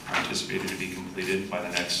items are anticipated to be completed by the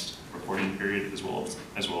next reporting period, as well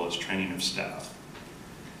as training of staff.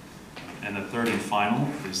 And the third and final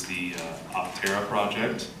is the Optera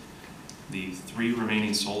project. The 3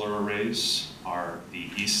 remaining solar arrays are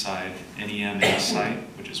the east side NEMA site,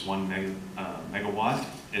 which is 1 megawatt,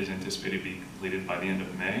 is anticipated to be completed by the end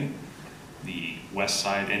of May. The west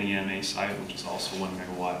side NEMA site, which is also 1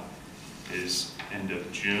 megawatt, is end of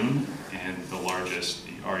June, and the largest,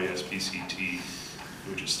 the RES-PCT,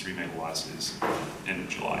 which is 3 megawatts, is end of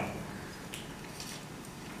July.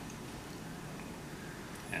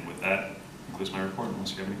 And with that, concludes my report,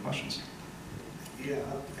 unless you have any questions. Yeah,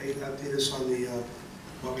 I updated this on the,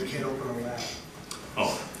 well, we can't open our lab.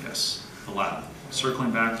 Oh, yes, the lab.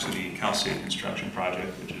 Circling back to the Cal State construction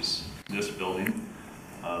project, which is this building,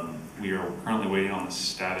 we are currently waiting on the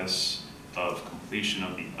status of completion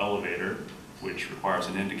of the elevator, which requires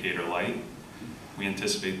an indicator light. We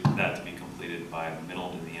anticipate that to be completed by the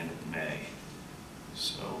middle to the end of May.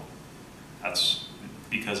 So that's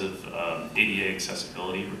because of ADA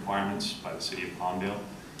accessibility requirements by the city of Palmdale.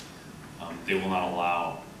 They will not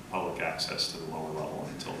allow public access to the lower level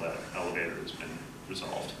until that elevator has been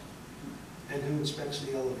resolved. And who inspects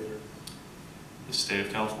the elevator? The state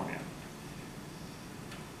of California.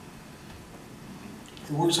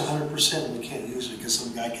 It works 100% and we can't use it because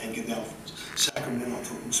some guy can't get down from Sacramento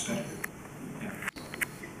to inspect it. Yeah.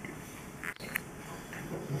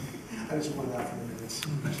 I just want that for the minutes.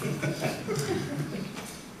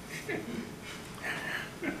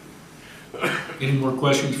 Any more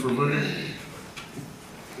questions for Vernon?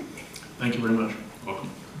 Thank you very much. Welcome.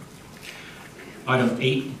 Item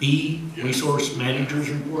 8B, Resource Managers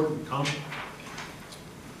Report. Tom?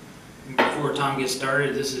 Before Tom gets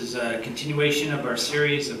started, this is a continuation of our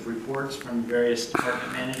series of reports from various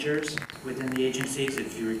department managers within the agencies.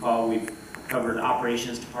 If you recall, we've covered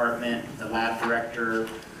operations department, the lab director,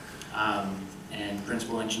 and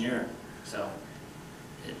principal engineer. So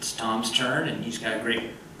it's Tom's turn, and he's got a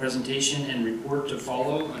great presentation and report to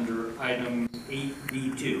follow under item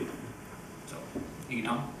 8B2. So, thank you,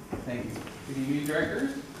 Tom. Thank you. Good evening,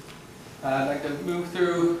 directors. I'd like to move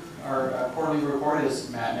through our quarterly report. As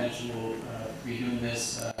Matt mentioned, we'll be doing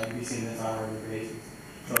this, you'll be seeing this on a regular basis.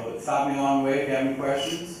 So stop me along the way if you have any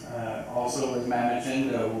questions. Also, as Matt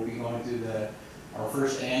mentioned, we'll be going through our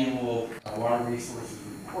first annual water resources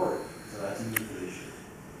report. So that's new for this year.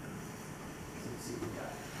 So let's see what we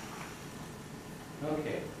got.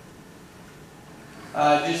 Okay.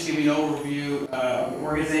 Just to give you an overview,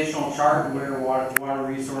 organizational chart where water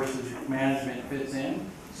resources management fits in.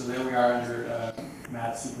 So there we are under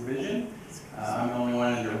Matt's supervision. I'm the only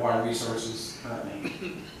one under water resources currently.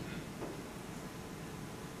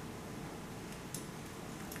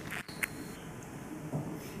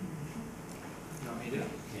 You want me to?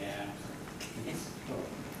 Yeah.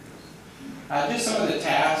 Just some of the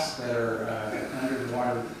tasks that are under the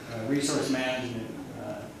water resource management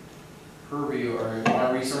purview, or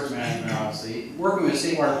water resource management, obviously. Working with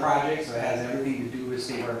state water projects, so it has everything to do with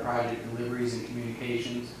state water project deliveries and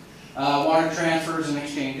communications. Water transfers and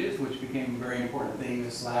exchanges, which became a very important thing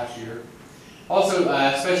this last year. Also,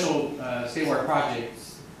 special state water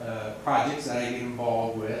projects that I get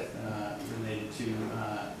involved with related to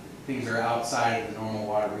things that are outside of the normal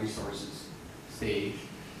water resources stage.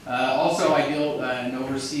 Also, I deal and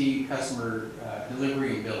oversee customer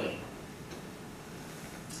delivery and billing.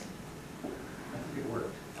 I think it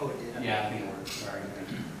worked. Oh, it did? Yeah, I think it worked. Sorry.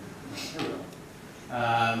 There we go.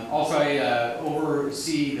 Also, I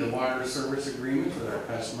oversee the water service agreements with our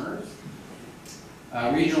customers.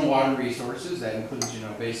 Regional water resources, that includes,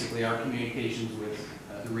 basically our communications with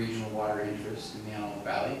the regional water interests in the Antelope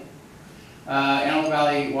Valley. Antelope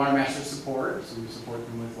Valley Water Master Support, so we support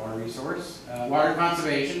them with water resource. Water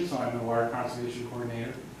conservation, so I'm the water conservation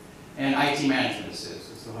coordinator. And IT management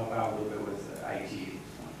assist, so help out a little bit with IT.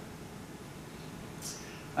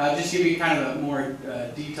 Just give you kind of a more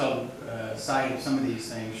detailed side of some of these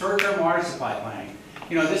things. Short-term water supply planning.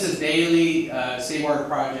 you know, this is daily state water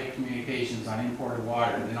project communications on imported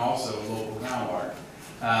water, and then also local groundwater.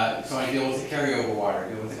 So I deal with the carryover water, I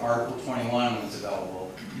deal with Article 21 when it's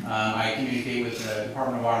available. I communicate with the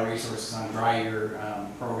Department of Water Resources on dry year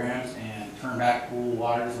programs and turn back pool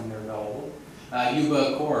waters when they're available.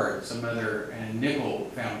 Yuba Accord, some other, and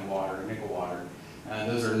nickel found water, nickel water.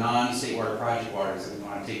 Those are non-state water project waters that we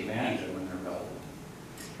want to take advantage of when they're available.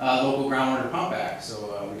 Local groundwater pump back.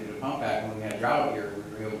 So we did a pump back when we had a drought here.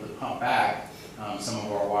 We were able to pump back some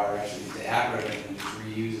of our water, actually to evaporate and just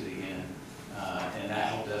reuse it again. And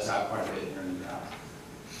that helped us out quite a bit during the drought.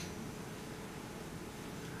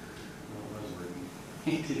 What was working?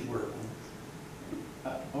 It did work.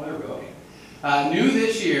 Oh, there we go. Okay. New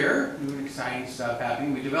this year, new and exciting stuff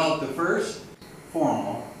happening. We developed the first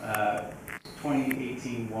formal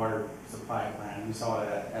 2018 water supply plan. We saw it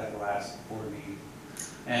at the last board meeting.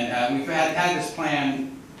 And we've had this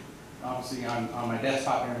plan, obviously, on my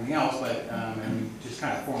desktop and everything else, but and we just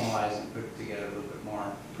kind of formalized and put it together a little bit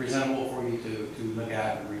more presentable for you to look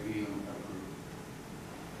at and review and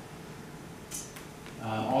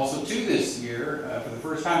approve. Also, to this year, for the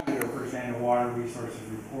first time, we did our first annual water resources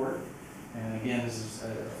report. And again, this is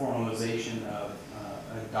a formalization of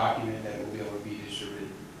a document that will be able to be distributed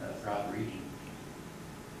throughout the region.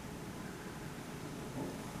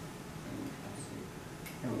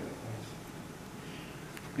 Here we go.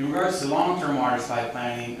 In regards to long-term water supply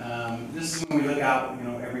planning, this is when we look out, you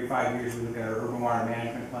know, every 5 years we look at our urban water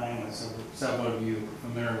management plan, which several of you are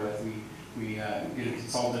familiar with. We get a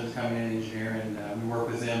consultant to come in, an engineer, and we work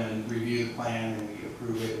with them and review the plan, and we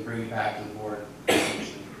approve it and bring it back to the board.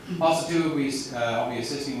 Also, too, I'll be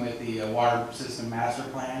assisting with the water system master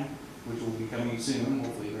plan, which will be coming soon.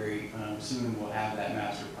 Hopefully, very soon we'll have that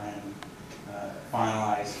master plan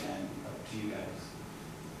finalized and up to you guys.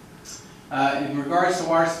 In regards to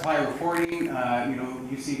water supply reporting, you know,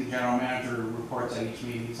 you see the general manager reports at each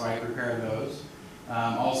meeting, so I prepare those.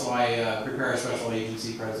 Also, I prepare special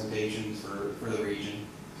agency presentations for the region.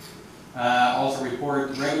 Also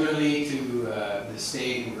report regularly to the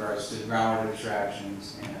state in regards to groundwater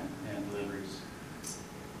extractions and deliveries.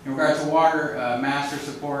 In regards to water master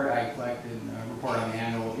support, I collect and report on the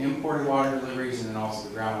annual imported water deliveries and then also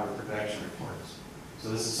the groundwater protection reports. So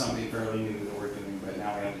this is something fairly new that we're doing, but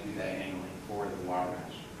now we have to do that annually for the water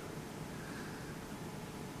master.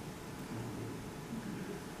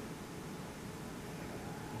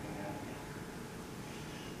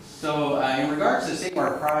 So in regards to the state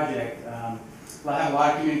water project, I have a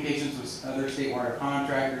lot of communications with other state water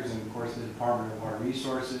contractors and of course the Department of Water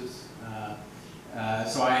Resources.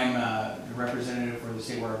 So I am the representative for the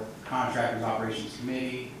State Water Contractors Operations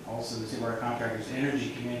Committee, also the State Water Contractors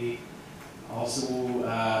Energy Committee. Also will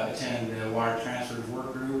attend the Water Transfers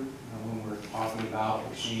Work Group when we're talking about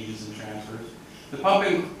exchanges and transfers. The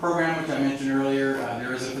pumping program, which I mentioned earlier,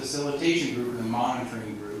 there is a facilitation group and a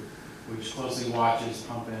monitoring group which closely watches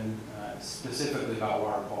pumping, specifically about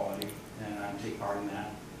water quality, and I take part in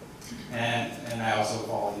that. And I also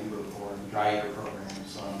follow the Yuba Accord and dry year program,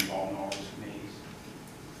 so I'm involved in all those committees.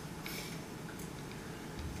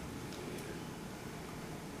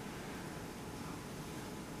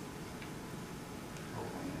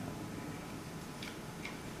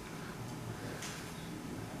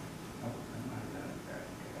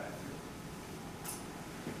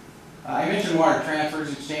 I mentioned water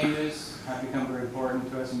transfers, exchanges have become very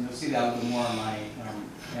important to us, and you'll see that a little more in my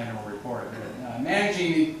annual report. But,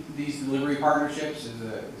 managing these delivery partnerships is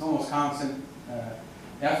it's almost constant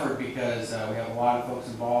effort because we have a lot of folks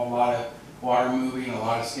involved, a lot of water moving, a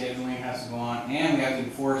lot of scheduling has to go on, and we have to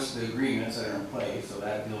enforce the agreements that are in place. So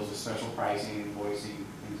that deals with special pricing, invoicing,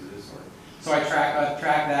 things of this sort. So I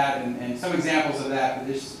track that, and some examples of that for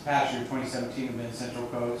this past year, 2017, have been Central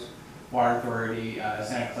Coast Water Authority,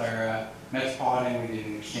 Santa Clara, Metropolitan. We did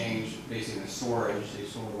an exchange, basically the storage. They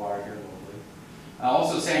store the water here locally.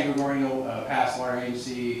 Also, San Gregorio Pass Water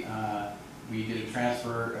Agency. We did a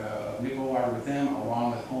transfer of nickel water with them,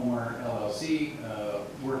 along with Homer LLC,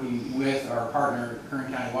 working with our partner,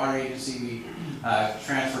 Kern County Water Agency. We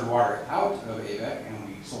transferred water out of AVEK, and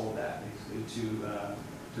we sold that basically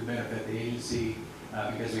to benefit the agency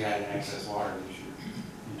because we had an excess water this year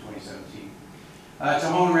in 2017. To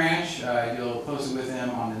Home Ranch, I deal closely with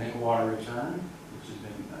them on the nickel water return, which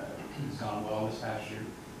has gone well this past year.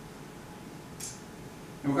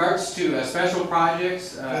 In regards to special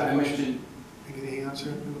projects, I mentioned. Can you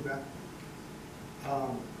answer? Go back.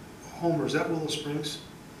 Homer, is that Willow Springs?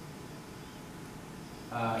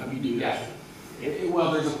 We do. Yeah.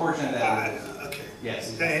 Well, there's a portion of that. Okay. Yes.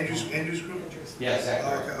 Is that Andrews Group? Yes, that's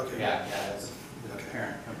correct. Okay. Yeah, that's the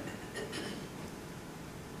parent company.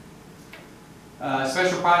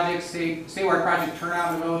 Special projects, statewide project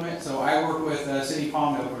turnout development. So I work with City of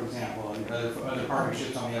Palmdale, for example, and other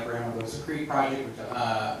partnerships on the upper Amazon Creek project, which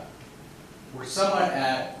we're somewhat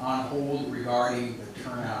on hold regarding the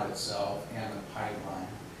turnout itself and the pipeline.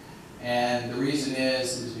 And the reason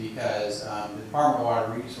is because the Department of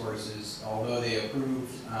Water Resources, although they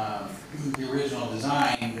approved the original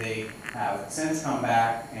design, they have since come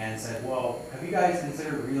back and said, well, have you guys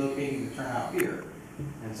considered relocating the turnout here?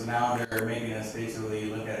 And so now they're making us basically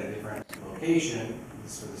look at a different location.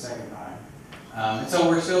 This is for the second time. And so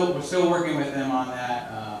we're still working with them on that.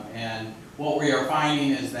 And what we are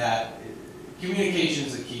finding is that communication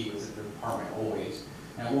is the key with the department always.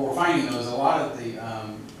 And what we're finding though is a lot of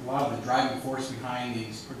the driving force behind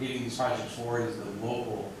getting these projects forward is the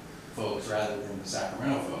local folks rather than the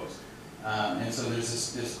Sacramento folks. And so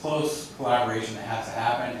there's this close collaboration that has to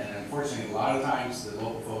happen. And unfortunately, a lot of times the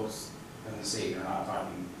local folks in the state are not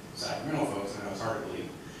talking Sacramento folks. I know it's hard to believe.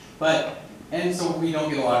 And so we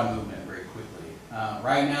don't get a lot of movement very quickly.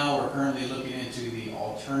 Right now, we're currently looking into the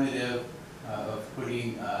alternative of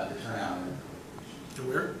putting the turnout in. To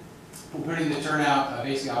where? We're putting the turnout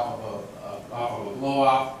basically off of a blow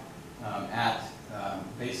off at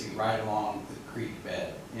basically right along the creek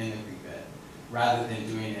bed, in the creek bed, rather than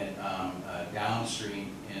doing it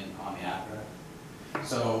downstream on the aqueduct.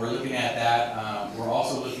 So we're looking at that. We're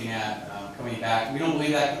also looking at coming back. We don't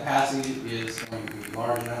believe that capacity is going to be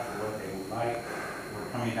large enough for what they would like. We're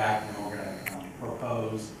coming back and we're going to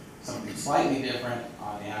propose something slightly different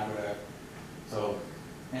on the aqueduct. So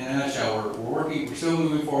in a nutshell, we're still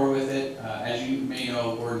moving forward with it. As you may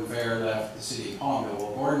know, Gordon Fair left the city of Palmdale.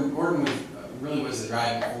 Well, Gordon really was the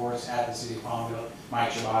driving force at the city of Palmdale.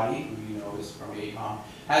 Mike Shabati, who you know is from APOM,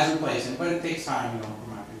 has replaced him, but it takes time, you know,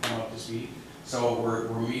 for Mike to come up to speed. So we're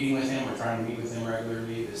meeting with him. We're trying to meet with him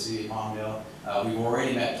regularly, the city of Palmdale. We've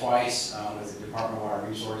already met twice with the Department of Water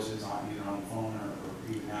Resources, either on the phone or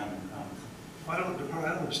even having them come. I don't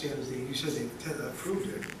understand is you said they approved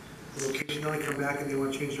it. The location, now they come back and they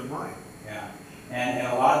want to change their mind. Yeah, and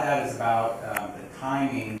a lot of that is about the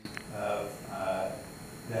timing of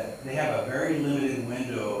that they have a very limited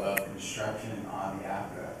window of construction on the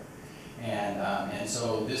aqueduct, and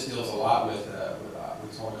so this deals a lot with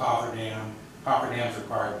what's called coffer dam. Coffer dams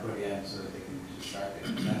required to put in so that they can construct it.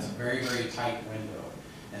 And that's a very, very tight window,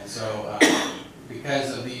 and so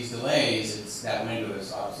because of these delays, that window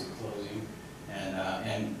is obviously closing,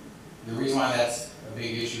 and the reason why that's a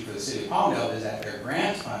big issue for the city of Palmdale is that their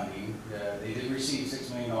grant funding, they did receive $6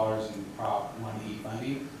 million in Prop 1E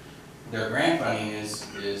funding. Their grant funding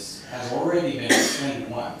has already been extended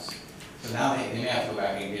once. So now they may have to go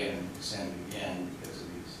back again and extend it again because of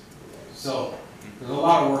these delays. So there's a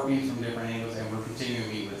lot of working from different angles, and we're continuing to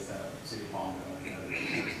meet with the city of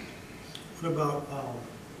Palmdale. What about,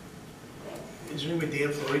 is there any way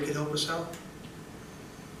Dan Fleury could help us out?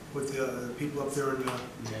 With the people up there and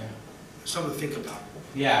something to think about.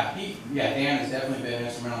 Yeah, Dan has definitely been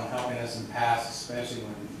instrumental in helping us in the past, especially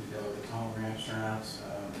when we deal with the Tom Ranch turnouts.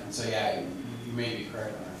 And so, yeah, you may be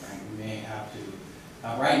correct on that, Frank. We may have to.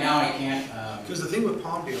 Right now, I can't. Because the thing with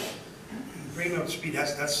Palmdale, bringing up speed, that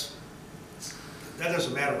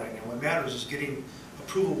doesn't matter right now. What matters is getting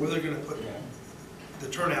approval where they're going to put the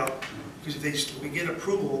turnout. Because if we get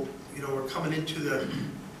approval, you know, we're coming into the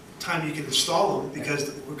time you can install them,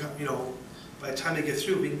 because we're, you know, by the time they get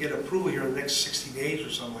through, we can get approval here in the next 60 days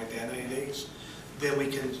or something like that, 90 days. Then we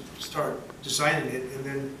can start designing it, and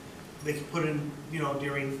then they can put in, you know,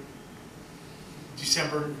 during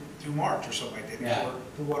December through March or something like that, before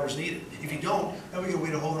the water's needed. If you don't, then we gotta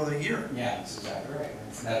wait a whole other year. Yeah, that's exactly right.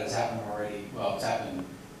 That has happened already. Well, it's happened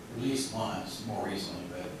at least once, more recently,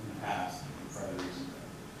 but in the past, for other reasons.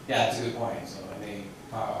 Yeah, that's a good point. So I may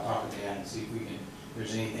I'll talk to Dan and see if we can. If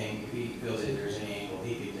there's anything, if he feels that there's any angle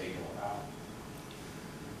he can take a look at.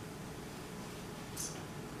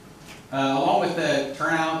 Along with the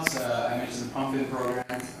turnouts, I mentioned the pumpkin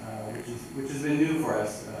program, which has been new for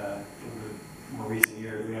us over more recent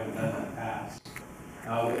years. We haven't done that in the past.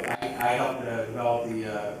 I helped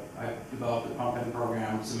develop the pumpkin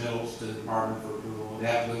program submittals to the department for approval. They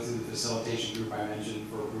have to go through the facilitation group I mentioned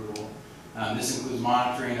for approval. This includes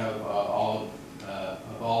monitoring of all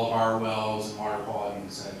of our wells and water quality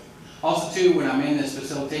and such. Also, too, when I'm in this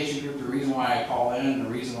facilitation group, the reason why I call in and the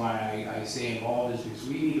reason why I stay involved is because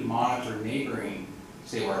we need to monitor neighboring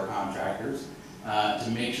state water contractors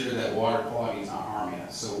to make sure that water quality is not harming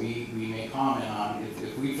us. So we may comment on,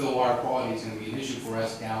 if we feel water quality is going to be an issue for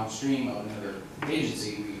us downstream of another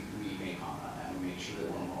agency, we may comment on that and make sure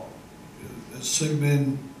that we're involved. Is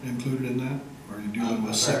SIGMIN included in that? Or are you dealing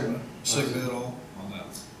with SIGMA at all on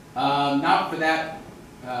that? Not for that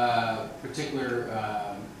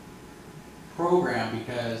particular program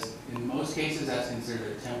because in most cases that's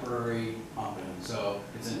considered a temporary pump-in. So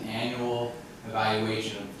it's an annual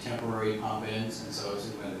evaluation of temporary pump-ins, and so it's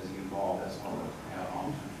when it's involved, that's what we have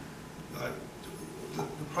on. The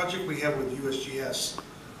project we have with USGS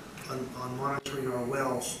on monitoring our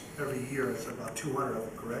wells every year, it's about 200 of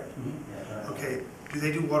them, correct? Yeah, right. Okay, do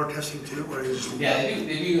they do water testing too, or is it just? Yeah, they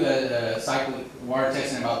do a cyclic water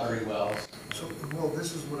testing in about 30 wells. So, well,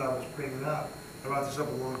 this is what I was bringing up. I brought this up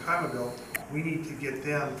a long time ago. We need to get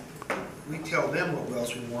them, we tell them what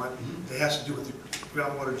wells we want. It has to do with the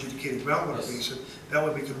groundwater adjudicated groundwater basin. That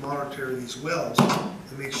way we can monitor these wells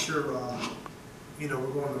and make sure, you know,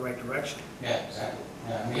 we're going the right direction. Yeah, exactly.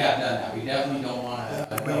 Yeah, we have done that. We definitely don't want to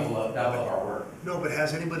double up our work. No, but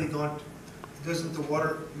has anybody gone, doesn't the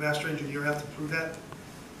water master engineer have to prove that?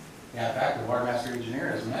 Yeah, in fact, the water master engineer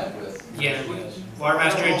has met with. Yeah, water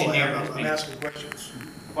master engineer. I'm asking questions.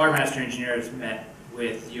 Water master engineer has met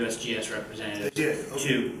with USGS representatives They did, okay.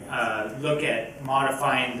 to look at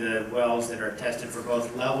modifying the wells that are tested for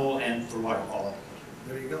both level and for water quality.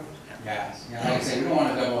 There you go. Yeah, like I say, we don't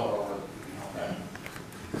want to double up our work.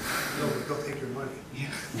 No, but they'll take your money.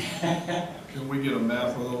 Can we get a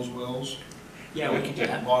map of those wells? Yeah, we can do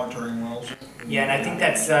that. Monitoring wells? Yeah, and I think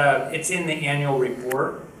that's, it's in the annual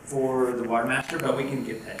report for the water master, but we can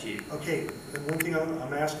get that to you. Okay, and one thing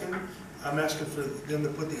I'm asking for them to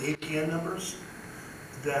put the APN numbers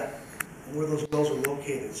that, where those wells are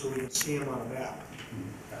located, so we can see them on a map.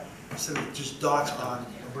 Instead of just dots on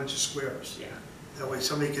a bunch of squares. Yeah. That way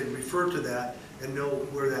somebody can refer to that and know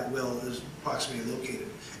where that well is approximately located.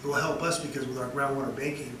 It will help us because with our groundwater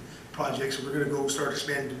banking projects, we're gonna go start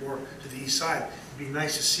expanding more to the east side. It'd be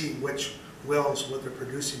nice to see which wells, what they're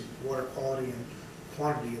producing, water quality and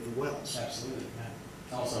quantity of the wells. Absolutely,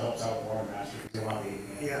 yeah. It also helps out the water master because they want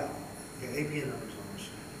the. Yeah, APN numbers on this.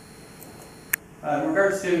 In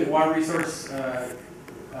regards to water resource, I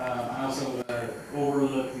also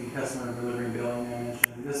overlook the customer delivery and billing I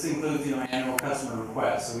mentioned. This includes, annual customer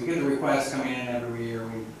requests. So we get the requests coming in every year,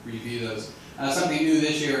 we review those. Something new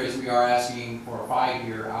this year is we are asking for a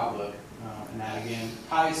 5-year outlook, and that again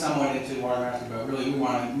ties somewhat into water master, but really we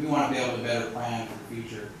want to be able to better plan for the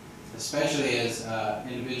future, especially as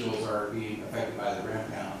individuals are being affected by the ramp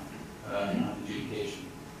down on adjudication.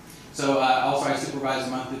 So also I supervise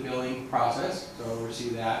the monthly billing process, so I oversee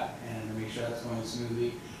that and to make sure that's going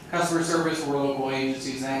smoothly. Customer service for local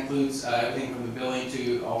agencies, that includes everything from the billing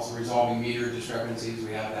to also resolving meter discrepancies,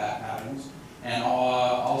 we have that happens. And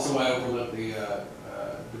also I overlook the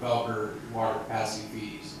developer water capacity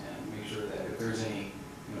fees and make sure that if there's any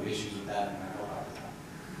issues with that, then I help out with that.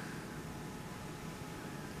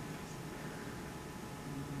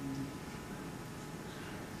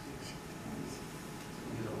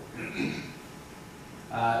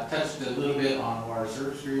 Touched a little bit on water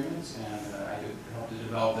service agreements, and I helped to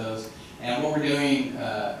develop those. And what we're doing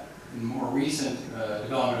in more recent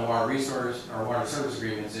development of water resource or water service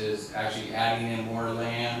agreements is actually adding in more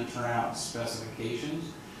land turnout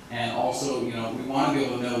specifications. And also, we want to be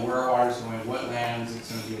able to know where our water is going, what lands it's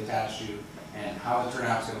going to be attached to, and how the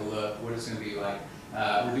turnout's going to look, what it's going to be like.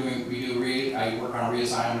 I work on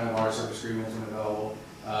reassignment of water service agreements when available,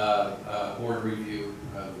 board review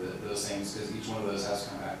of those things, because each one of those has to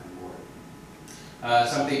come back to the board.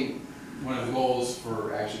 One of the goals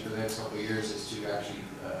for the next couple of years is to actually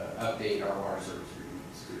update our water service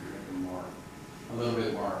agreements to make them a little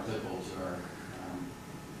bit more applicable to our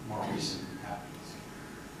more recent happenings.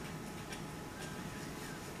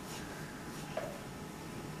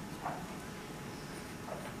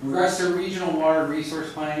 In regards to regional water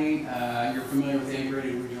resource planning, you're familiar with the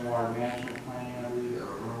integrated regional water management planning, I believe, or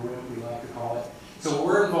what we like to call it. So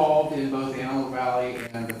we're involved in both the Antelope Valley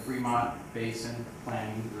and the Fremont Basin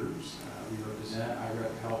planning groups. I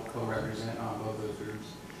help co-represent on both those groups.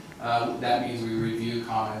 That means we review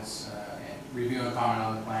comments, and comment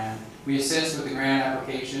on the plan. We assist with the grant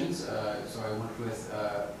applications. So I worked with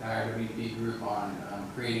the IWP group on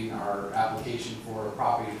creating our application for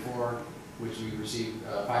Property 4, which we received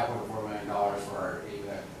 $5.4 million for our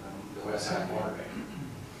AVEK, the West Side Water Bank.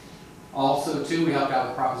 Also, too, we helped out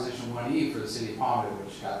with Proposition 1E for the city of Palmdale,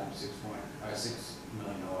 which got them $6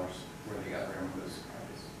 million where they got their those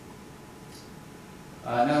projects.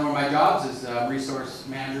 Another one of my jobs is resource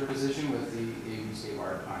manager position with the AV State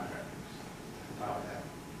Water Contractors. About that.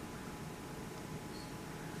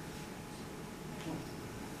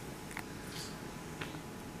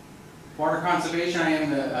 Water conservation, I am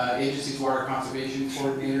the agency's water conservation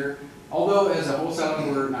coordinator. Although as a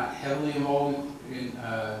wholesaler we're not heavily involved in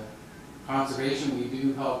conservation, we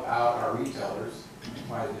do help out our retailers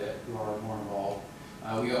quite a bit who are more involved.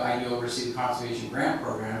 I do oversee the conservation grant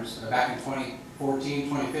programs. Back in 2014,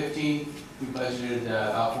 2015, we budgeted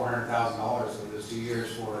about $400,000 over those 2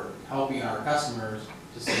 years for helping our customers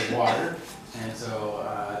to save water. And so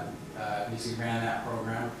basically ran that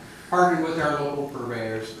program, partnered with our local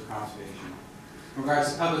purveyors for conservation. In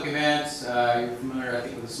regards to public events, you're familiar, I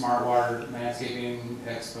think, with the Smart Water Landscaping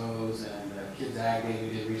Expos and Kids Ag Day we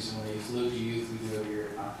did recently. Salute to Youth we do every year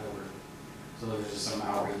in October. So there's just some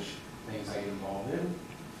outreach things I get involved in.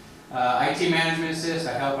 IT Management Assist,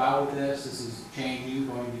 I help out with this. This is changing,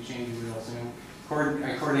 going to be changing real soon.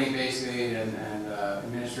 I coordinate basically and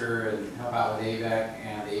administer and help out with AVEK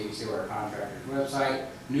and the AV Water Contractors website.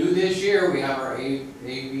 New this year, we have our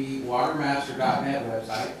avwatermaster.net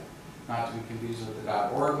website, not to be confused with the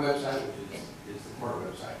 .org website, which is the core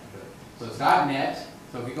website. So it's .net.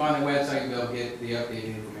 So if you go on the website, you'll be able to get the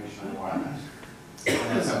updated information on the Watermaster.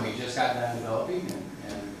 And that's something we just got done developing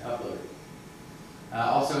and uploading.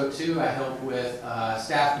 Also, too, I help with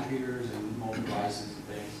staff computers and mobile devices and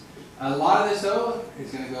things. A lot of this, though,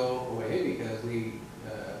 is going to go away because the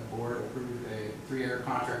board approved a 3-year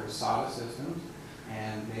contract with SADA Systems,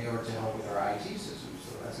 and they are to help with our IT systems.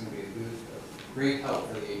 So that's going to be a great help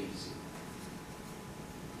for the agency.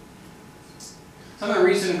 Some of the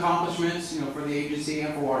recent accomplishments, for the agency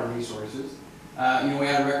and for water resources. We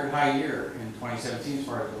had a record high year in 2017 as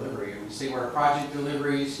far as delivery. And we statewide project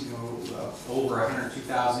deliveries, over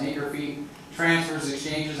 102,000 acre feet. Transfers,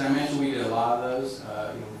 exchanges, I mentioned we did a lot of those,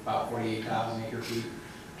 about 48,000 acre feet.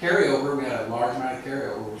 Carryover, we had a large amount of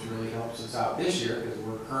carryover, which really helps us out this year because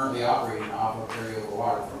we're currently operating off of carryover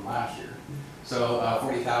water from last year. So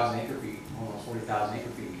 40,000 acre feet, almost 40,000 acre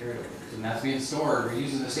feet in carryover. And that's being stored. We're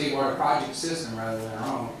using the state water project system rather than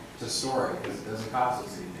our own to store it because it doesn't cost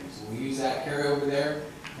us anything. So we use that carryover there,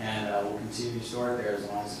 and we'll continue to store it there as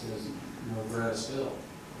long as it doesn't threat of spill.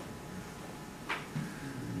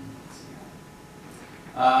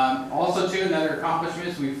 Also, too, another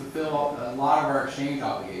accomplishment, we fulfill a lot of our exchange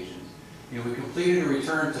obligations. We completed a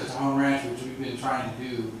return to Tajon Ranch, which we've been trying to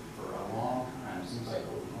do for a long time. It seems like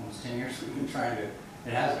almost 10 years we've been trying to,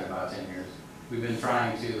 it has been about 10 years. We've been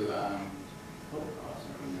trying to,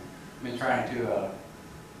 we've been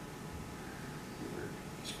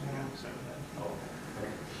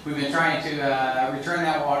trying to return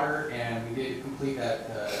that water, and we did complete that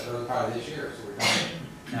early part of this year, so we're done.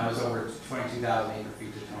 Now it's over 22,000 acre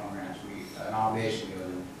feet to Tajon Ranch. An obligation goes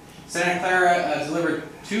in. Santa Clara delivered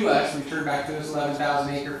to us, returned back to us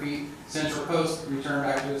 11,000 acre feet. Central Coast returned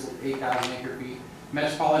back to us 8,000 acre feet.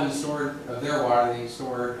 Metropolitan stored of their water, they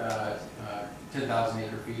stored 10,000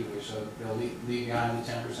 acre feet, which they'll leave behind the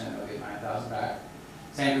 10%, they'll get 9,000 back.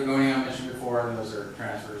 San Gregorio, I mentioned before, and those are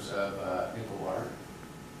transfers of nickel water.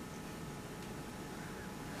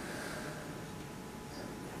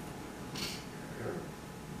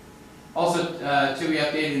 Also, too, we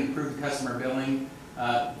updated and improved the customer billing.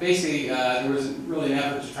 Basically, there was really an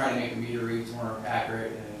effort to try to make the meter reads more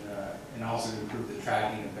accurate and also to improve the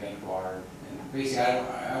tracking of banked water. And basically,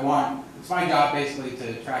 it's my job basically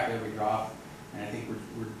to track every drop, and I think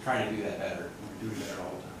we're trying to do that better. We're doing better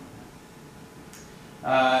all the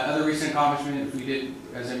time. Other recent accomplishments we did,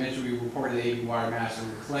 as I mentioned, we reported the AV Water Master.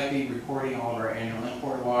 We're collecting, reporting all of our annual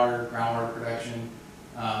import water, groundwater production.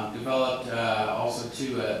 Developed also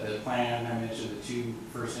too the plan, I mentioned the 2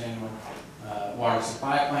 first annual water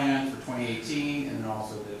supply plans for 2018, and then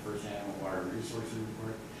also the first annual water resources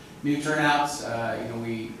report. New turnouts,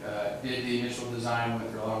 we did the initial design, went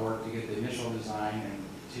through a lot of work to get the initial design and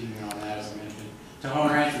continuing on that, as I mentioned.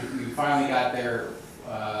 Tajon Ranch, we finally got their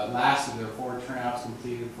last of their 4 turnouts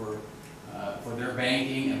completed for their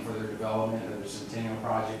banking and for their development of their centennial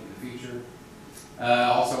project in the future.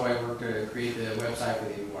 Also, I worked to create the website for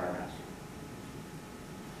the AV Water Master.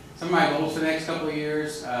 Some of my goals for the next couple of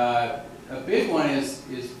years, a big one is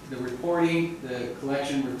the reporting, the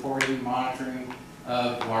collection, reporting, monitoring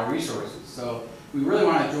of water resources. So we really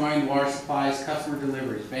want to join water supplies, customer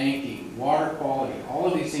deliveries, banking, water quality, all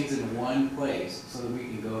of these things in one place so that we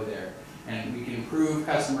can go there. And we can improve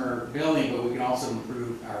customer billing, but we can also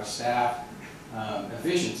improve our staff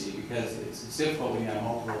efficiency because it's difficult when you have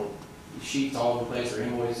multiple sheets all over the place or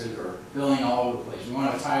invoices or billing all over the place. We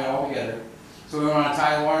want to tie it all together. So we want to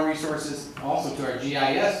tie the water resources also to our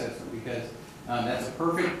GIS system because that's a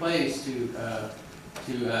perfect place to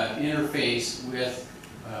interface with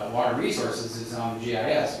water resources is on the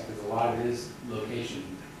GIS because a lot of it is location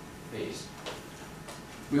based.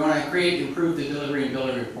 We want to create and improve the delivery and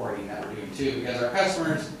billing reporting that we're doing too because our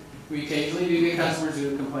customers, we occasionally do get customers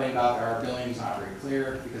who complain about our billing is not very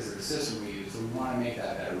clear because of the system we use. So we want to make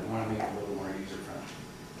that better. We want to make it a little more user friendly.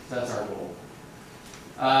 So that's our goal.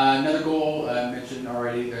 Another goal mentioned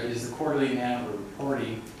already there is the quarterly and annual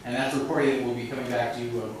reporting, and that's reporting that will be coming back to you,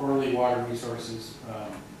 quarterly water resources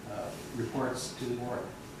reports to the board.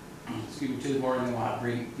 Excuse me, to the board, and then we'll have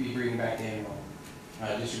be bringing back the annual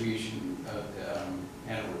distribution of the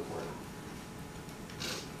annual report.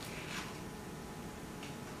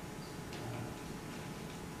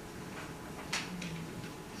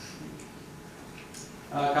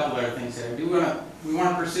 A couple other things there. We want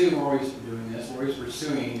to pursue, we're always doing this, we're always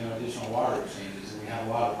pursuing, additional water exchanges, and we have a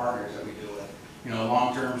lot of partners that we deal with.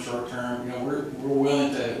 Long-term, short-term, we're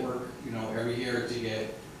willing to work, every year to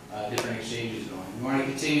get different exchanges going. We want to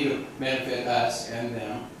continue to benefit us and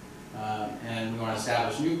them, and we want to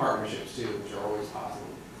establish new partnerships too, which are always possible.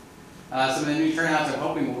 Some of the new turnouts, I'm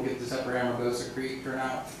hoping we'll get this Upper Amargosa Creek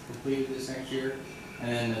turnout completed this next year.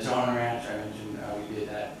 And then the Tohono Ranch, I mentioned, we did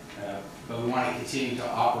that. But we want to continue to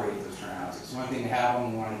operate those turnouts. It's one thing to have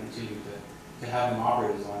them, we want to continue to have them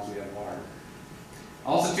operate as long as we have water.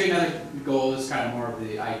 Also, too, another goal is kind of more of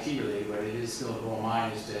the IT related, but it is still a goal of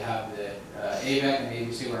mine, is to have the AVEK and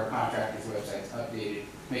ABC, our contractors' websites, updated,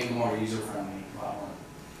 make them more user-friendly, a lot more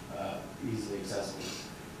easily accessible.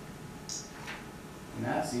 And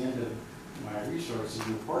that's the end of my resources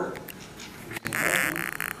report.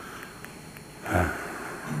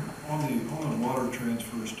 On the water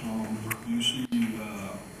transfers, Tom, do you see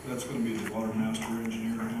that's going to be the water master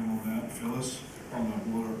engineer handle that, Phyllis, on the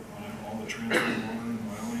water, on all the transfer water in the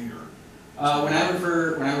valley, or? When I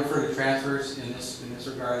refer to transfers in this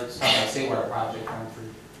regard, it's talking about state water project transfer.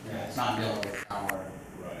 Yeah, it's not dealing with groundwater.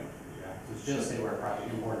 Right. Yeah, it's just state water project,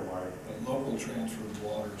 imported water. But local transfer of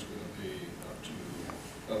water is going to be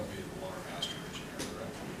that'll be the water master engineer,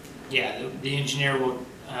 correct? Yeah, the engineer will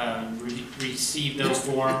receive those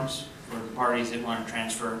forms for the parties that want to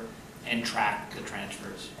transfer and track the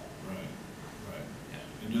transfers. Right, right.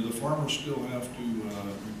 Yeah. And do the farmers still have to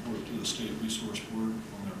report to the state resource board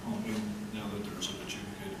when they're pumping now that there's an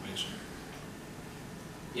adjudicated basin?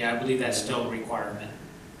 Yeah, I believe that's still a requirement.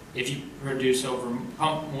 If you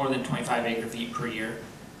pump more than 25 acre feet per year,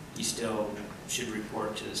 you still should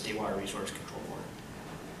report to the State Water Resource Control Board.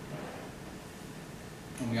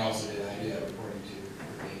 And we also do that reporting to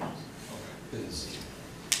the agency, to the state.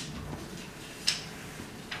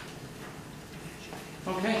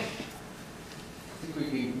 Okay. I think we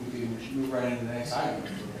can move right into the next item.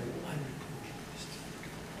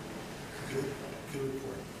 Good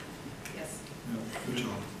report. Yes. Yeah, good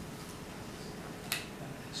job.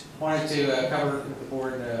 Wanted to cover with the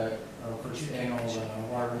board our first annual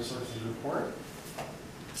water resources report.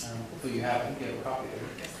 Hopefully you have a copy of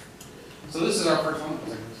it. So this is our first one.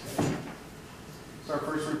 It's our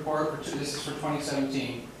first report. This is for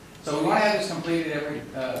 2017. So we want to have this completed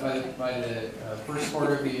by the first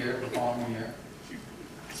quarter of the year, the following year.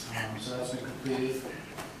 So that's been completed.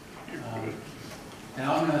 And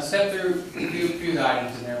I'm going to step through a few of the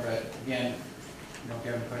items in there, but again, if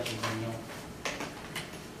you have any questions, let me know.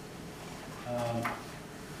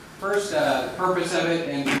 First, the purpose of it,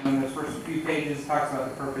 and on the first few pages talks about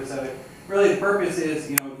the purpose of it. Really, the purpose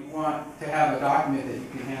is, you want to have a document that you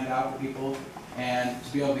can hand out to people and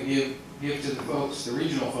to be able to give to the folks, the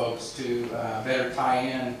regional folks, to better tie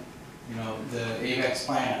in, the AVEK's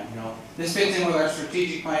plan. This fits in with our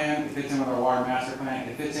strategic plan. It fits in with our water master plan.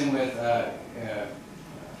 It fits in with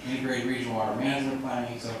integrated regional water management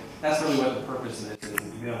planning. So that's really what the purpose of this is, to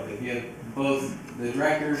be able to give both the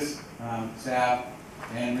directors, staff,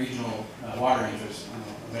 and regional water interests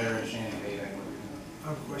a better understanding of AVEK. I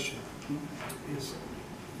have a question. Is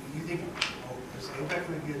AVEK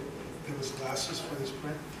going to give us glasses for this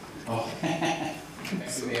print? Oh,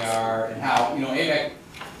 they are, and how, AVEK.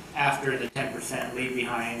 After the 10% leave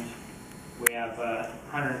behind, we have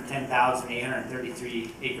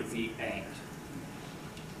 110,833 acre feet banked.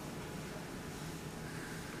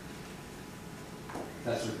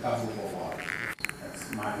 That's recoverable water.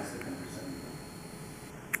 That's minus the 10%.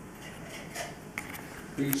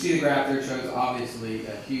 You can see the graph there shows obviously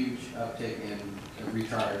a huge uptick in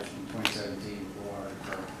recharge in 2017 for water.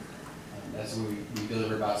 So, that's where we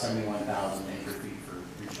delivered about 71,000 acre feet for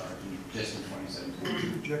recharge just in 2017. What are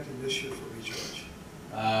you projecting this year for recharge?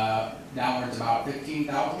 Downwards about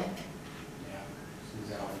 15,000. Yeah, is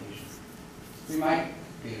the allocation. We might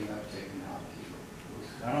get an uptick in allocation.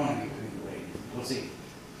 I don't want to get too late. We'll see.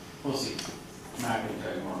 We'll see. I'm not going to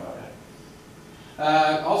tell you more about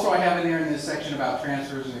that. Also, I have in there in this section about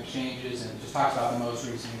transfers and exchanges, and it just talks about the most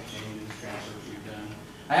recent exchanges and transfers we've done.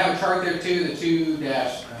 I have a chart there too, the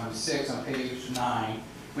 2-6 on page 9,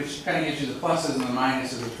 which kind of gives you the pluses and the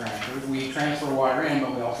minuses of transfers. We transfer water in,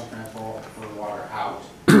 but we also transfer water out.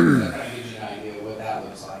 That kind of gives you an idea of what that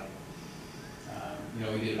looks like. you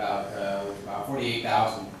know, we did about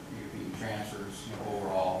 48,000 in transfers, you know,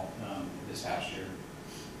 overall, this past year.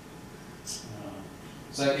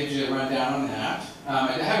 So that gives you a rundown on that.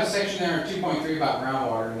 I have a section there in 2.3 about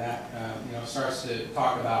groundwater, and that, you know, starts to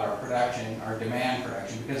talk about our production, our demand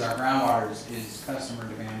production, because our groundwater is customer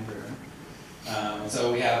demand driven. And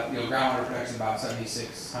so we have, you know, groundwater production about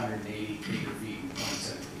 7,680 acre feet in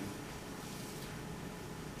 2017.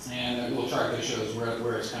 And a little chart that shows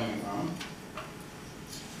where it's coming from.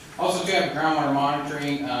 Also, we have groundwater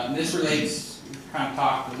monitoring. This relates, kind of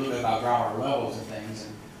talked a little bit about groundwater levels and things.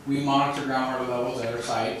 And we monitor groundwater levels at our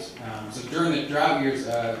sites. So during the drought years,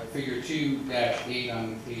 figure 2-8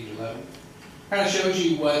 on page 11, kind of shows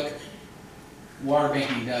you what water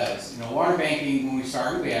banking does. You know, water banking, when we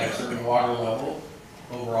started, we had a certain water level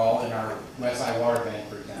overall in our West Side water bank,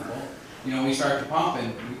 for example. You know, we started to pump,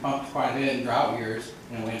 and we pumped quite a bit in drought years,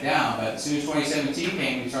 and it went down. But as soon as 2017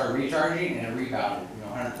 came, we started recharging, and it rebounded, you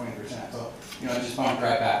know, 120%. So, you know, it just bumped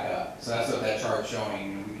right back up. So that's what that chart's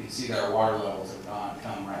showing. And we can see that our water levels have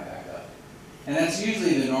come right back up. And that's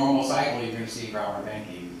usually the normal cycle you're going to see in groundwater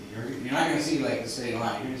banking. You're not going to see like the state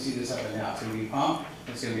line. You're going to see this up and down. It's going to be pumped,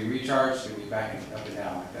 it's going to be recharged, it's going to be back up and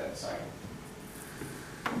down like that cycle.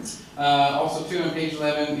 Also, too, on page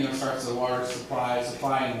 11, you know, starts the water supply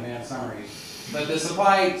and demand summary. But the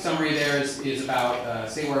supply summary there is about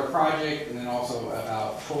state water project, and then also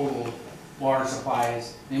about total water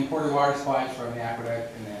supplies, imported water supplies from the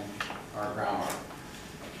aqueduct, and then our groundwater.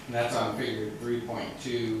 And that's on figure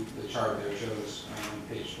 3.2, the chart there shows on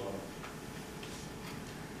page 12.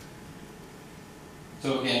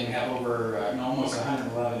 So again, we have over almost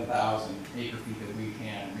 111,000 acre feet that we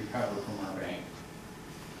can recover from our bank.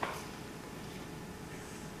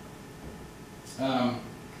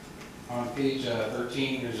 On page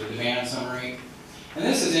 13, there's a demand summary. And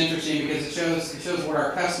this is interesting because it shows what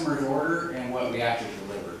our customers order and what we actually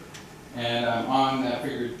deliver. And on that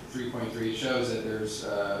figure 3.3, it shows that there's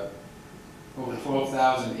over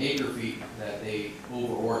 12,000 acre feet that they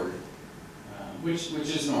over-ordered, which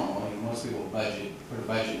is normal. I mean, most people put a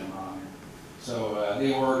budget number on there. So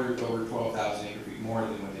they ordered over 12,000 acre feet more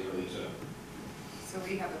than what they really took. So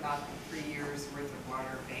we have about 3 years worth of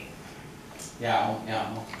water bank. Yeah, We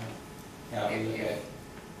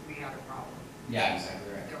have a problem. yeah,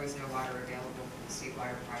 exactly right. There was no water available from the state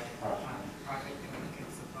water project, and we can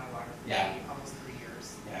supply water for Yeah. almost 3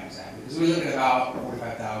 years. Yeah, exactly. Because we look at about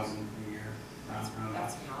 45,000 a year. That's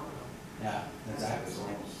phenomenal. Yeah, exactly. So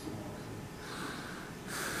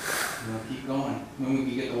we'll keep going. When we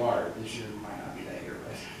can get the water, this year might not be that year,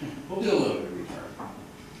 but we'll do a little bit of recharge.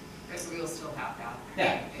 Because we'll still have that.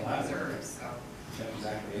 Yeah, In we'll have that. reserves, so. Yeah,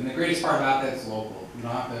 exactly. And the greatest part about that is local. We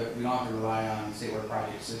don't have to rely on state water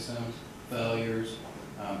project systems, failures,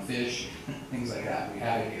 fish, things like that. We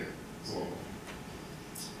have it here. It's local.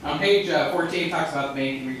 On page 14, it talks about the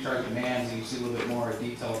banking recharge demands, and you see a little bit more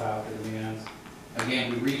detail about the demands.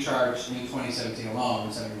 Again, we recharged in 2017 alone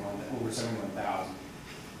over 71,000.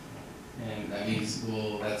 And that means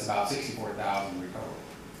that's about 64,000 recovered,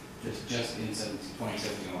 just in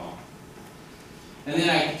 2017 alone. And then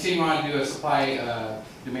I continue on to do a supply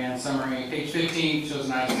demand summary. Page 15 shows a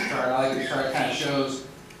nice chart. I like this chart. It kind of shows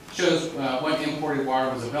what imported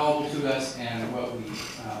water was available to us and what we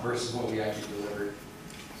versus what we actually delivered.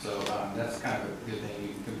 So that's kind of a good thing. You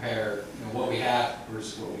can compare what we have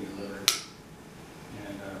versus what we delivered.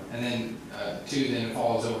 And then then it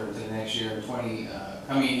falls over into the next year.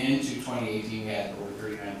 Coming into 2018, we had over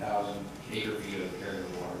 39,000 acre feet of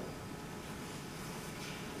carryable water.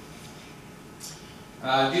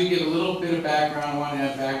 I do give a little bit of background. I want to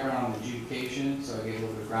have background on adjudication, so I gave a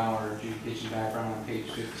little bit of groundwater adjudication background on page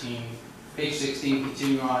 15. Page 16,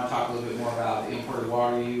 continue on, talk a little bit more about the imported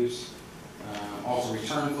water use. Also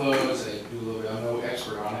return flows. I do a little bit, I'm no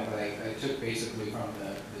expert on it, but I took basically from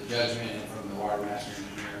the judgment and from the water master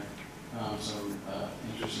engineer some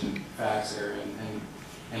interesting facts there,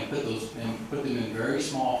 and put them in very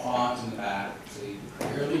small fonts in the back, so you can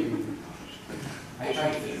clearly read them. I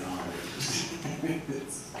tried to fit it on there.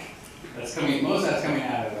 Most of that's coming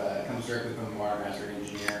out of, comes directly from the water master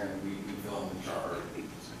engineer, and we fill in the chart.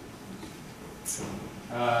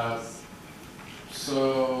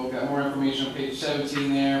 So, got more information on page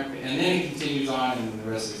 17 there, and then it continues on, and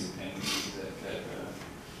the rest is appendices.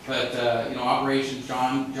 Operations,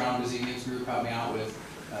 John Bazzian's group helped me out with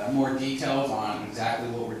more details on exactly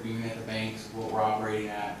what we're doing at the banks, what we're operating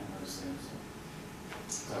at, and those things.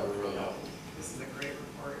 So that was really helpful. This is a great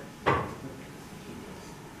report.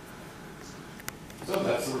 So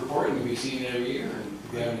that's the report, and we've seen it every year, and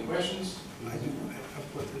if you have any questions? I do have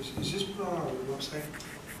put this, is this put on our website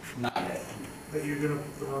Not yet. that you're gonna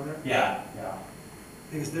put on there? Yeah.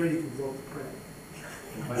 Because there you can vote the print.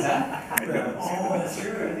 What's that? Oh, that's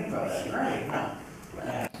true, I didn't think about that, right, huh?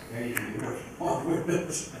 Yeah, there you can do it. Oh, with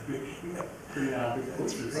this. Pretty big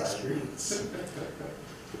posters.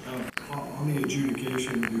 On the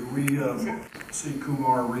adjudication, do we see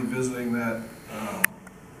Kumar revisiting that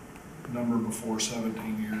number before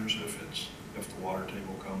 17 years if the water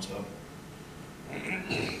table comes up?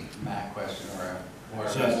 Matt question or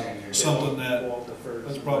Is that something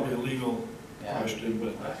that's probably a legal Yeah. question,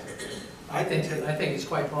 but I think it's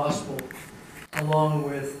quite possible, along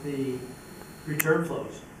with the return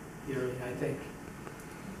flows. You know, I think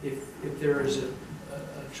if there is a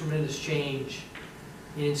tremendous change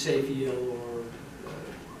in safe yield or,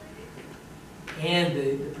 and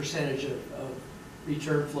the percentage of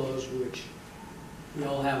return flows, which we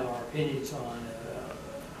all have our opinions on,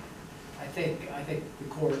 I think the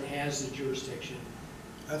court has the jurisdiction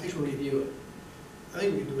I think to review it. I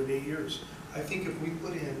think we can do it in 8 years. I think if we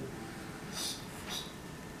put in,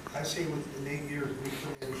 I say within 8 years, we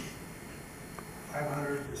put in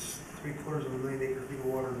 500 to 750,000 acre feet of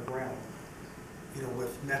water in the ground, you know,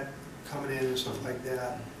 with net coming in and stuff like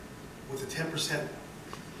that, with a 10%,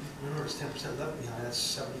 remember it's 10% left behind, that's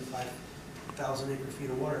 75,000 acre feet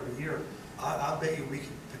of water every year. I'll bet you we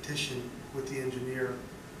could petition with the engineer,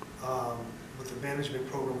 with the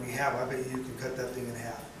management program we have, I bet you can cut that thing in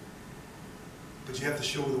half. But you have to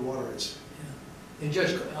show where the water is. And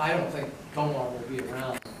Judge, I don't think Kumar will be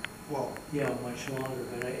around, Well, much longer,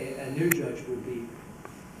 but a new judge would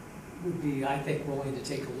be, I think, willing to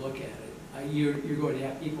take a look at it. You're going to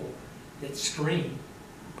have people that scream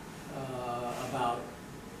about,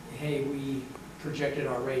 hey, we projected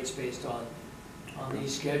our rates based on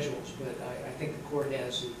these schedules, but I think the court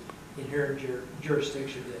has the inherent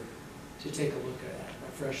jurisdiction to take a look at that,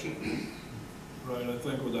 a fresh look. right, I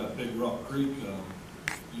think with that Big Rock Creek,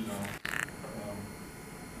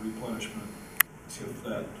 replenishment, if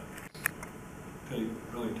that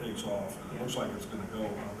really takes off, and it looks like it's gonna go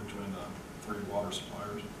between the 3 water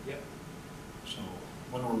suppliers. Yep. So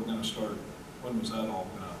when were we gonna start, when was that all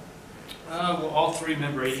gonna? Well, all 3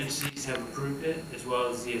 member agencies have approved it, as well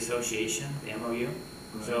as the association, the MOU.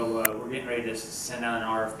 So we're getting ready to send out an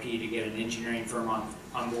RFP to get an engineering firm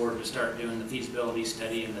on board to start doing the feasibility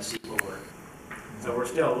study and the CEQA work. So we're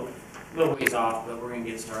still a little ways off, but we're going to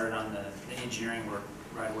get started on the engineering work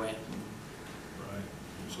right away. Right,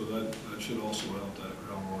 so that should also help that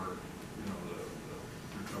groundwater, the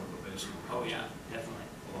recover the basin. Oh yeah, definitely.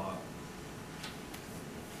 A lot.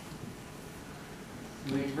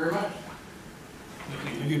 Thank you very much.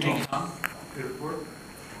 Thank you, Tom. Good report.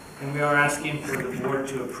 And we are asking for the board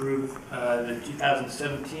to approve the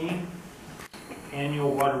 2017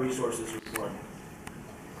 annual water resources report.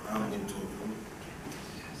 I'll move to approve.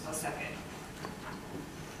 I'll second.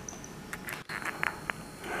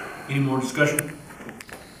 Any more discussion?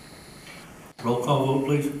 Roll call vote,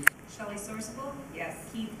 please. Shelley Sorsable, Yes.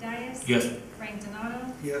 Keith Dias. Yes. Frank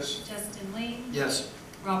Donato, yes, Justin Lane, Yes.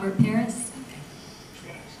 Robert Paris.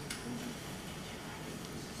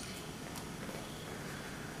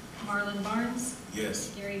 Marlon Barnes,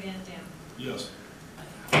 Yes. Gary Van Dam. Yes.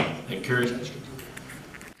 That carries.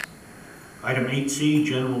 Item 8C,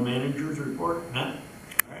 General Manager's Report. Matt?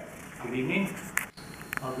 All right. Good evening.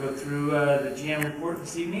 I'll go through the GM report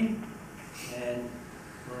this evening, and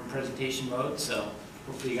we're in presentation mode, so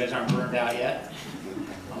hopefully you guys aren't burned out yet.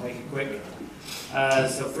 I'll make it quick.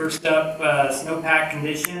 So first up, snowpack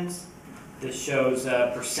conditions. This shows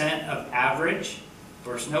percent of average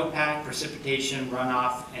for snowpack, precipitation,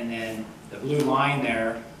 runoff, and then the blue line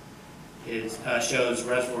there is shows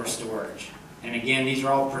reservoir storage. And again, these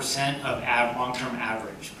are all percent of long-term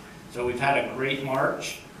average. So we've had a great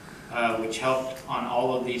March, which helped on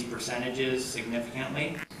all of these percentages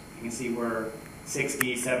significantly. You can see we're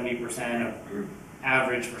 60, 70% of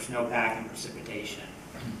average for snowpack and precipitation.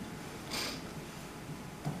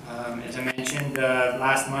 As I mentioned,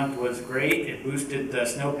 last month was great. It boosted the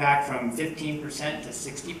snowpack from 15% to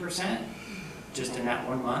 60% just in that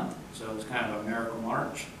 1 month. So it was kind of a miracle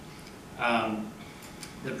March.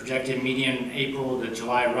 The projected median April to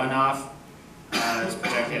July runoff is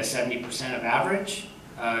projected at 70% of average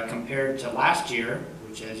compared to last year,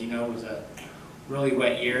 which, as you know, was a really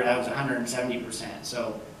wet year. That was 170%.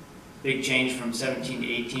 So big change from 17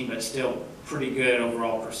 to 18, but still pretty good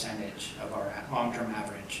overall percentage of our long-term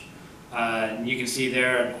average. You can see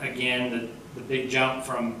there again the big jump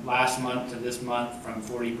from last month to this month, from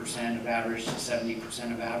 40% of average to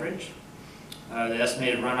 70% of average. The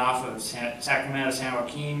estimated runoff of Sacramento, San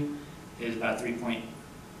Joaquin is about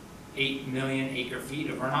 3.8 million acre feet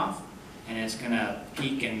of runoff, and it's going to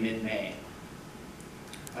peak in mid-May.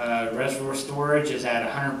 Reservoir storage is at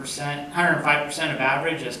 100%, 105% of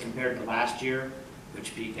average as compared to last year,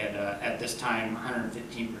 which peaked at this time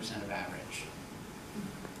 115% of average.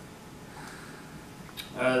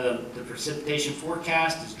 The precipitation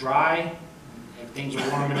forecast is dry. If things are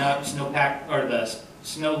warming up, the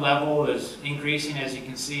snow level is increasing, as you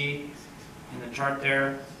can see in the chart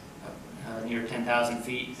there, near 10,000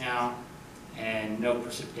 feet now, and no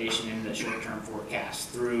precipitation in the short-term forecast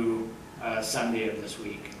through Sunday of this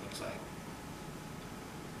week, it looks like.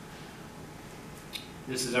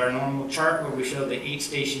 This is our normal chart where we show the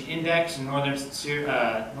 8-station index in Northern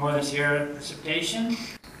Sierra precipitation.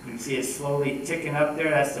 You can see it's slowly ticking up there.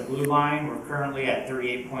 That's the blue line. We're currently at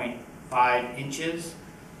 38.5 inches.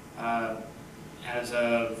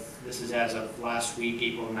 This is as of last week,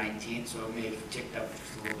 April 19th, so it may have ticked up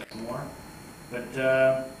just a little bit more. But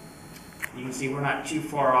you can see we're not too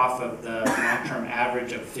far off of the long-term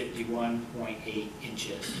average of 51.8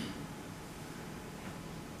 inches.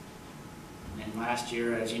 And last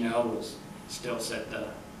year, as you know, was still set the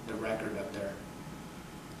record up there,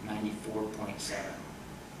 94.7.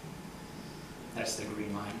 That's the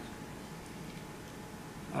green line.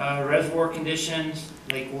 Reservoir conditions,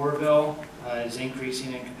 Lake Oroville is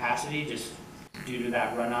increasing in capacity just due to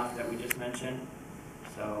that runoff that we just mentioned.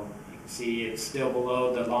 So you can see it's still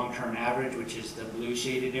below the long-term average, which is the blue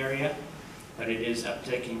shaded area, but it is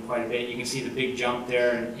upticking quite a bit. You can see the big jump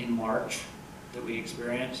there in March that we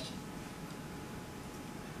experienced.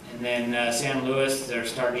 And then San Luis, they're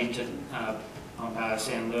starting to pump out of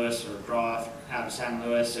San Luis or draw out of San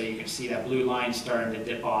Luis, so you can see that blue line starting to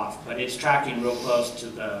dip off, but it's tracking real close to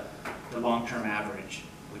the long-term average,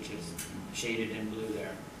 which is shaded in blue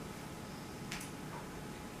there.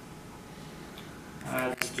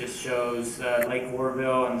 This just shows Lake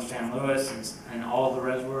Oroville and San Luis and all the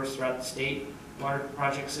reservoirs throughout the state water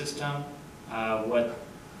project system, what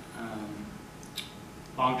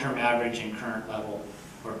long-term average and current level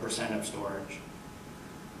or percent of storage.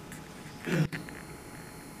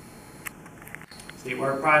 State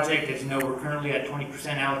Water Project, as you know, we're currently at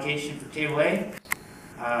 20% allocation for Table A.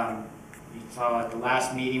 You saw at the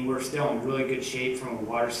last meeting, we're still in really good shape from a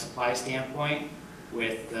water supply standpoint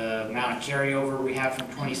with the amount of carryover we have from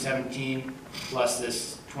 2017 plus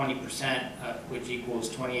this 20%, which equals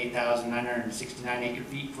 28,969 acre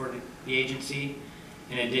feet for the agency,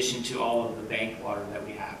 in addition to all of the bank water that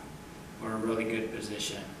we have. We're in a really good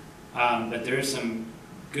position. But there is some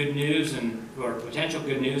good news or potential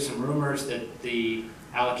good news, some rumors that the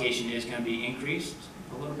allocation is going to be increased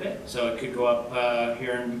a little bit. So it could go up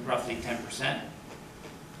here in roughly 10%.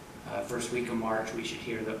 First week of March, we should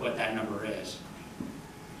hear what that number is.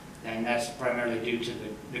 And that's primarily due to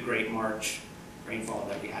the great March rainfall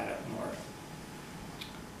that we had up north.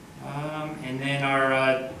 And then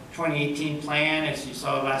our 2018 plan, as you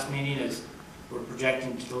saw last meeting, is we're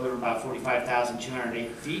projecting to deliver about 45,200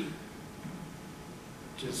 acre feet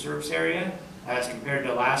to the service area, as compared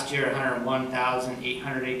to last year,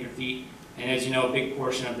 101,800 acre feet. And as you know, a big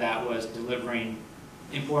portion of that was delivering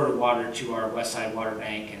imported water to our West Side Water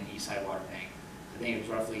Bank and East Side Water Bank. I think it was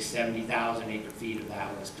roughly 70,000 acre feet of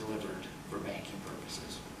that was delivered for banking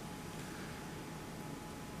purposes.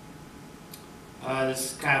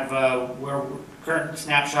 This is kind of where current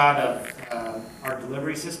snapshot of our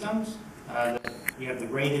delivery systems. You have the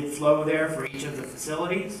rated flow there for each of the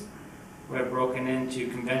facilities. We have broken into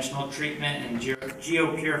conventional treatment and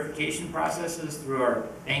geopurification processes through our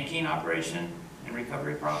banking operation and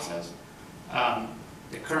recovery process.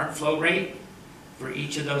 The current flow rate for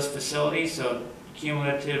each of those facilities, so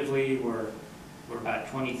cumulatively we're about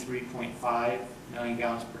 23.5 million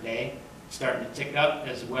gallons per day. Starting to tick up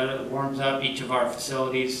as the weather warms up. Each of our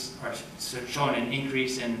facilities are showing an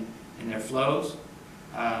increase in their flows.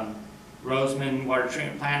 Roseman Water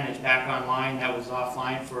Treatment Plant is back online. That was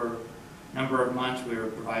offline for a number of months. We were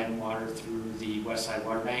providing water through the West Side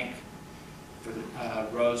Water Bank for the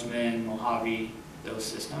Roseman, Mojave, those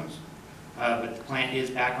systems. But the plant is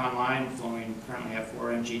back online, flowing currently at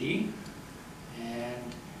 4 MGD. And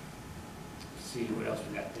let's see what else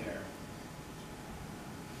we got there.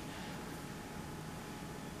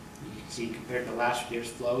 You can see compared to last year's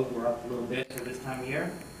flow, we're up a little bit for this time of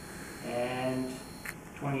year. And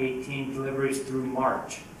 2018 deliveries through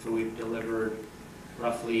March. So we've delivered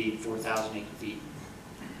roughly 4,000 acre feet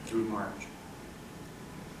through March.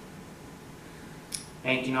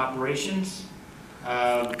 Banking operations.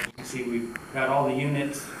 You can see we've got all the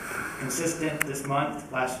units consistent this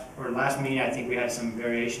month. Last meeting, I think we had some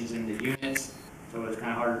variations in the units, so it was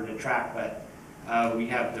kind of harder to track, but we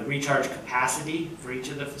have the recharge capacity for each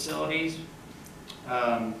of the facilities,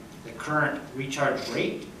 the current recharge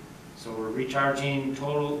rate. So we're recharging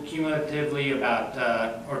total cumulatively about,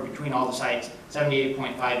 or between all the sites,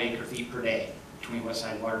 78.5 acre feet per day between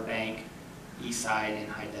Westside Water Bank, East Side, and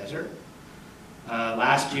High Desert.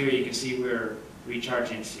 Last year, you can see we were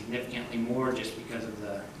recharging significantly more just because of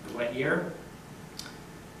the wet year.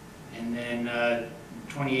 And then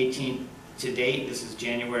 2018 to date, this is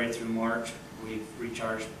January through March, we've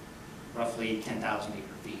recharged roughly 10,000 acre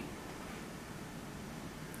feet.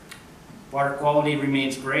 Water quality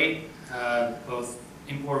remains great. Both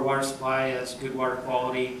import water supply, that's good water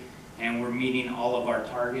quality, and we're meeting all of our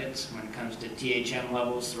targets when it comes to THM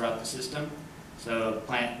levels throughout the system. So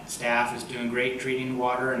plant staff is doing great treating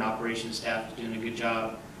water, and operations staff is doing a good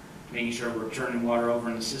job making sure we're turning water over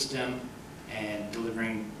in the system and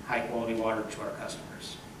delivering high quality water to our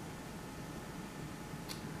customers.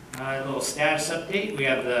 A little status update. We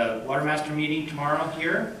have the Water Master meeting tomorrow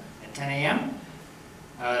here at 10 a.m.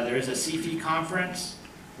 There is a CFE conference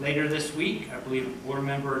later this week. I believe a board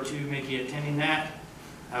member or two may be attending that.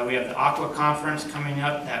 We have the Aqua Conference coming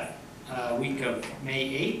up that week of May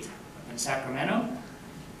 8th in Sacramento.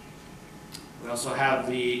 We also have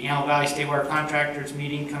the Antelope Valley State Water Contractors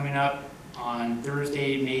meeting coming up on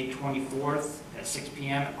Thursday, May 24th at 6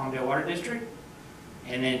 p.m. at Palmdale Water District.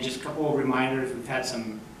 And then just a couple of reminders, we've had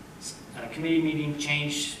some committee meeting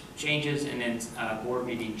changes and then board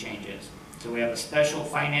meeting changes. So we have a special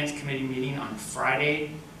finance committee meeting on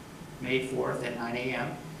Friday, May 4th at 9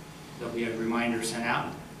 a.m. There'll be a reminder sent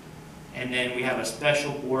out. And then we have a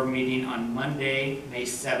special board meeting on Monday, May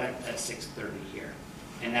 7th at 6:30 here.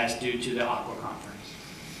 And that's due to the Aqua Conference.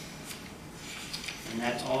 And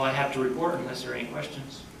that's all I have to report unless there are any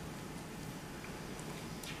questions.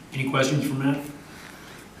 Any questions for Matt?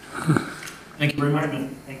 Thank you very much, Matt.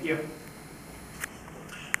 Thank you.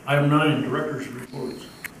 Item 9, director's reports.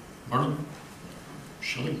 Marlon?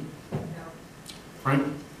 Shelley? No. Frank?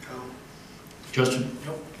 No. Justin?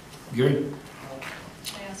 Nope. Gary?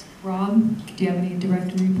 I ask Rob, do you have any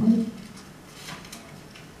director report?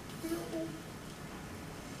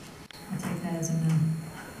 I'll take that as a no.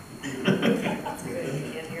 That's good,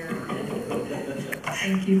 you can't hear.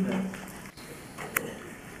 Thank you.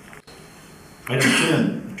 Item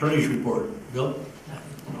 10, attorney's report. Bill?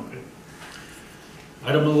 Okay.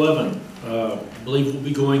 Item 11, I believe we'll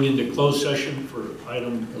be going into closed session for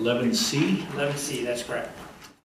item 11C. 11C, that's correct.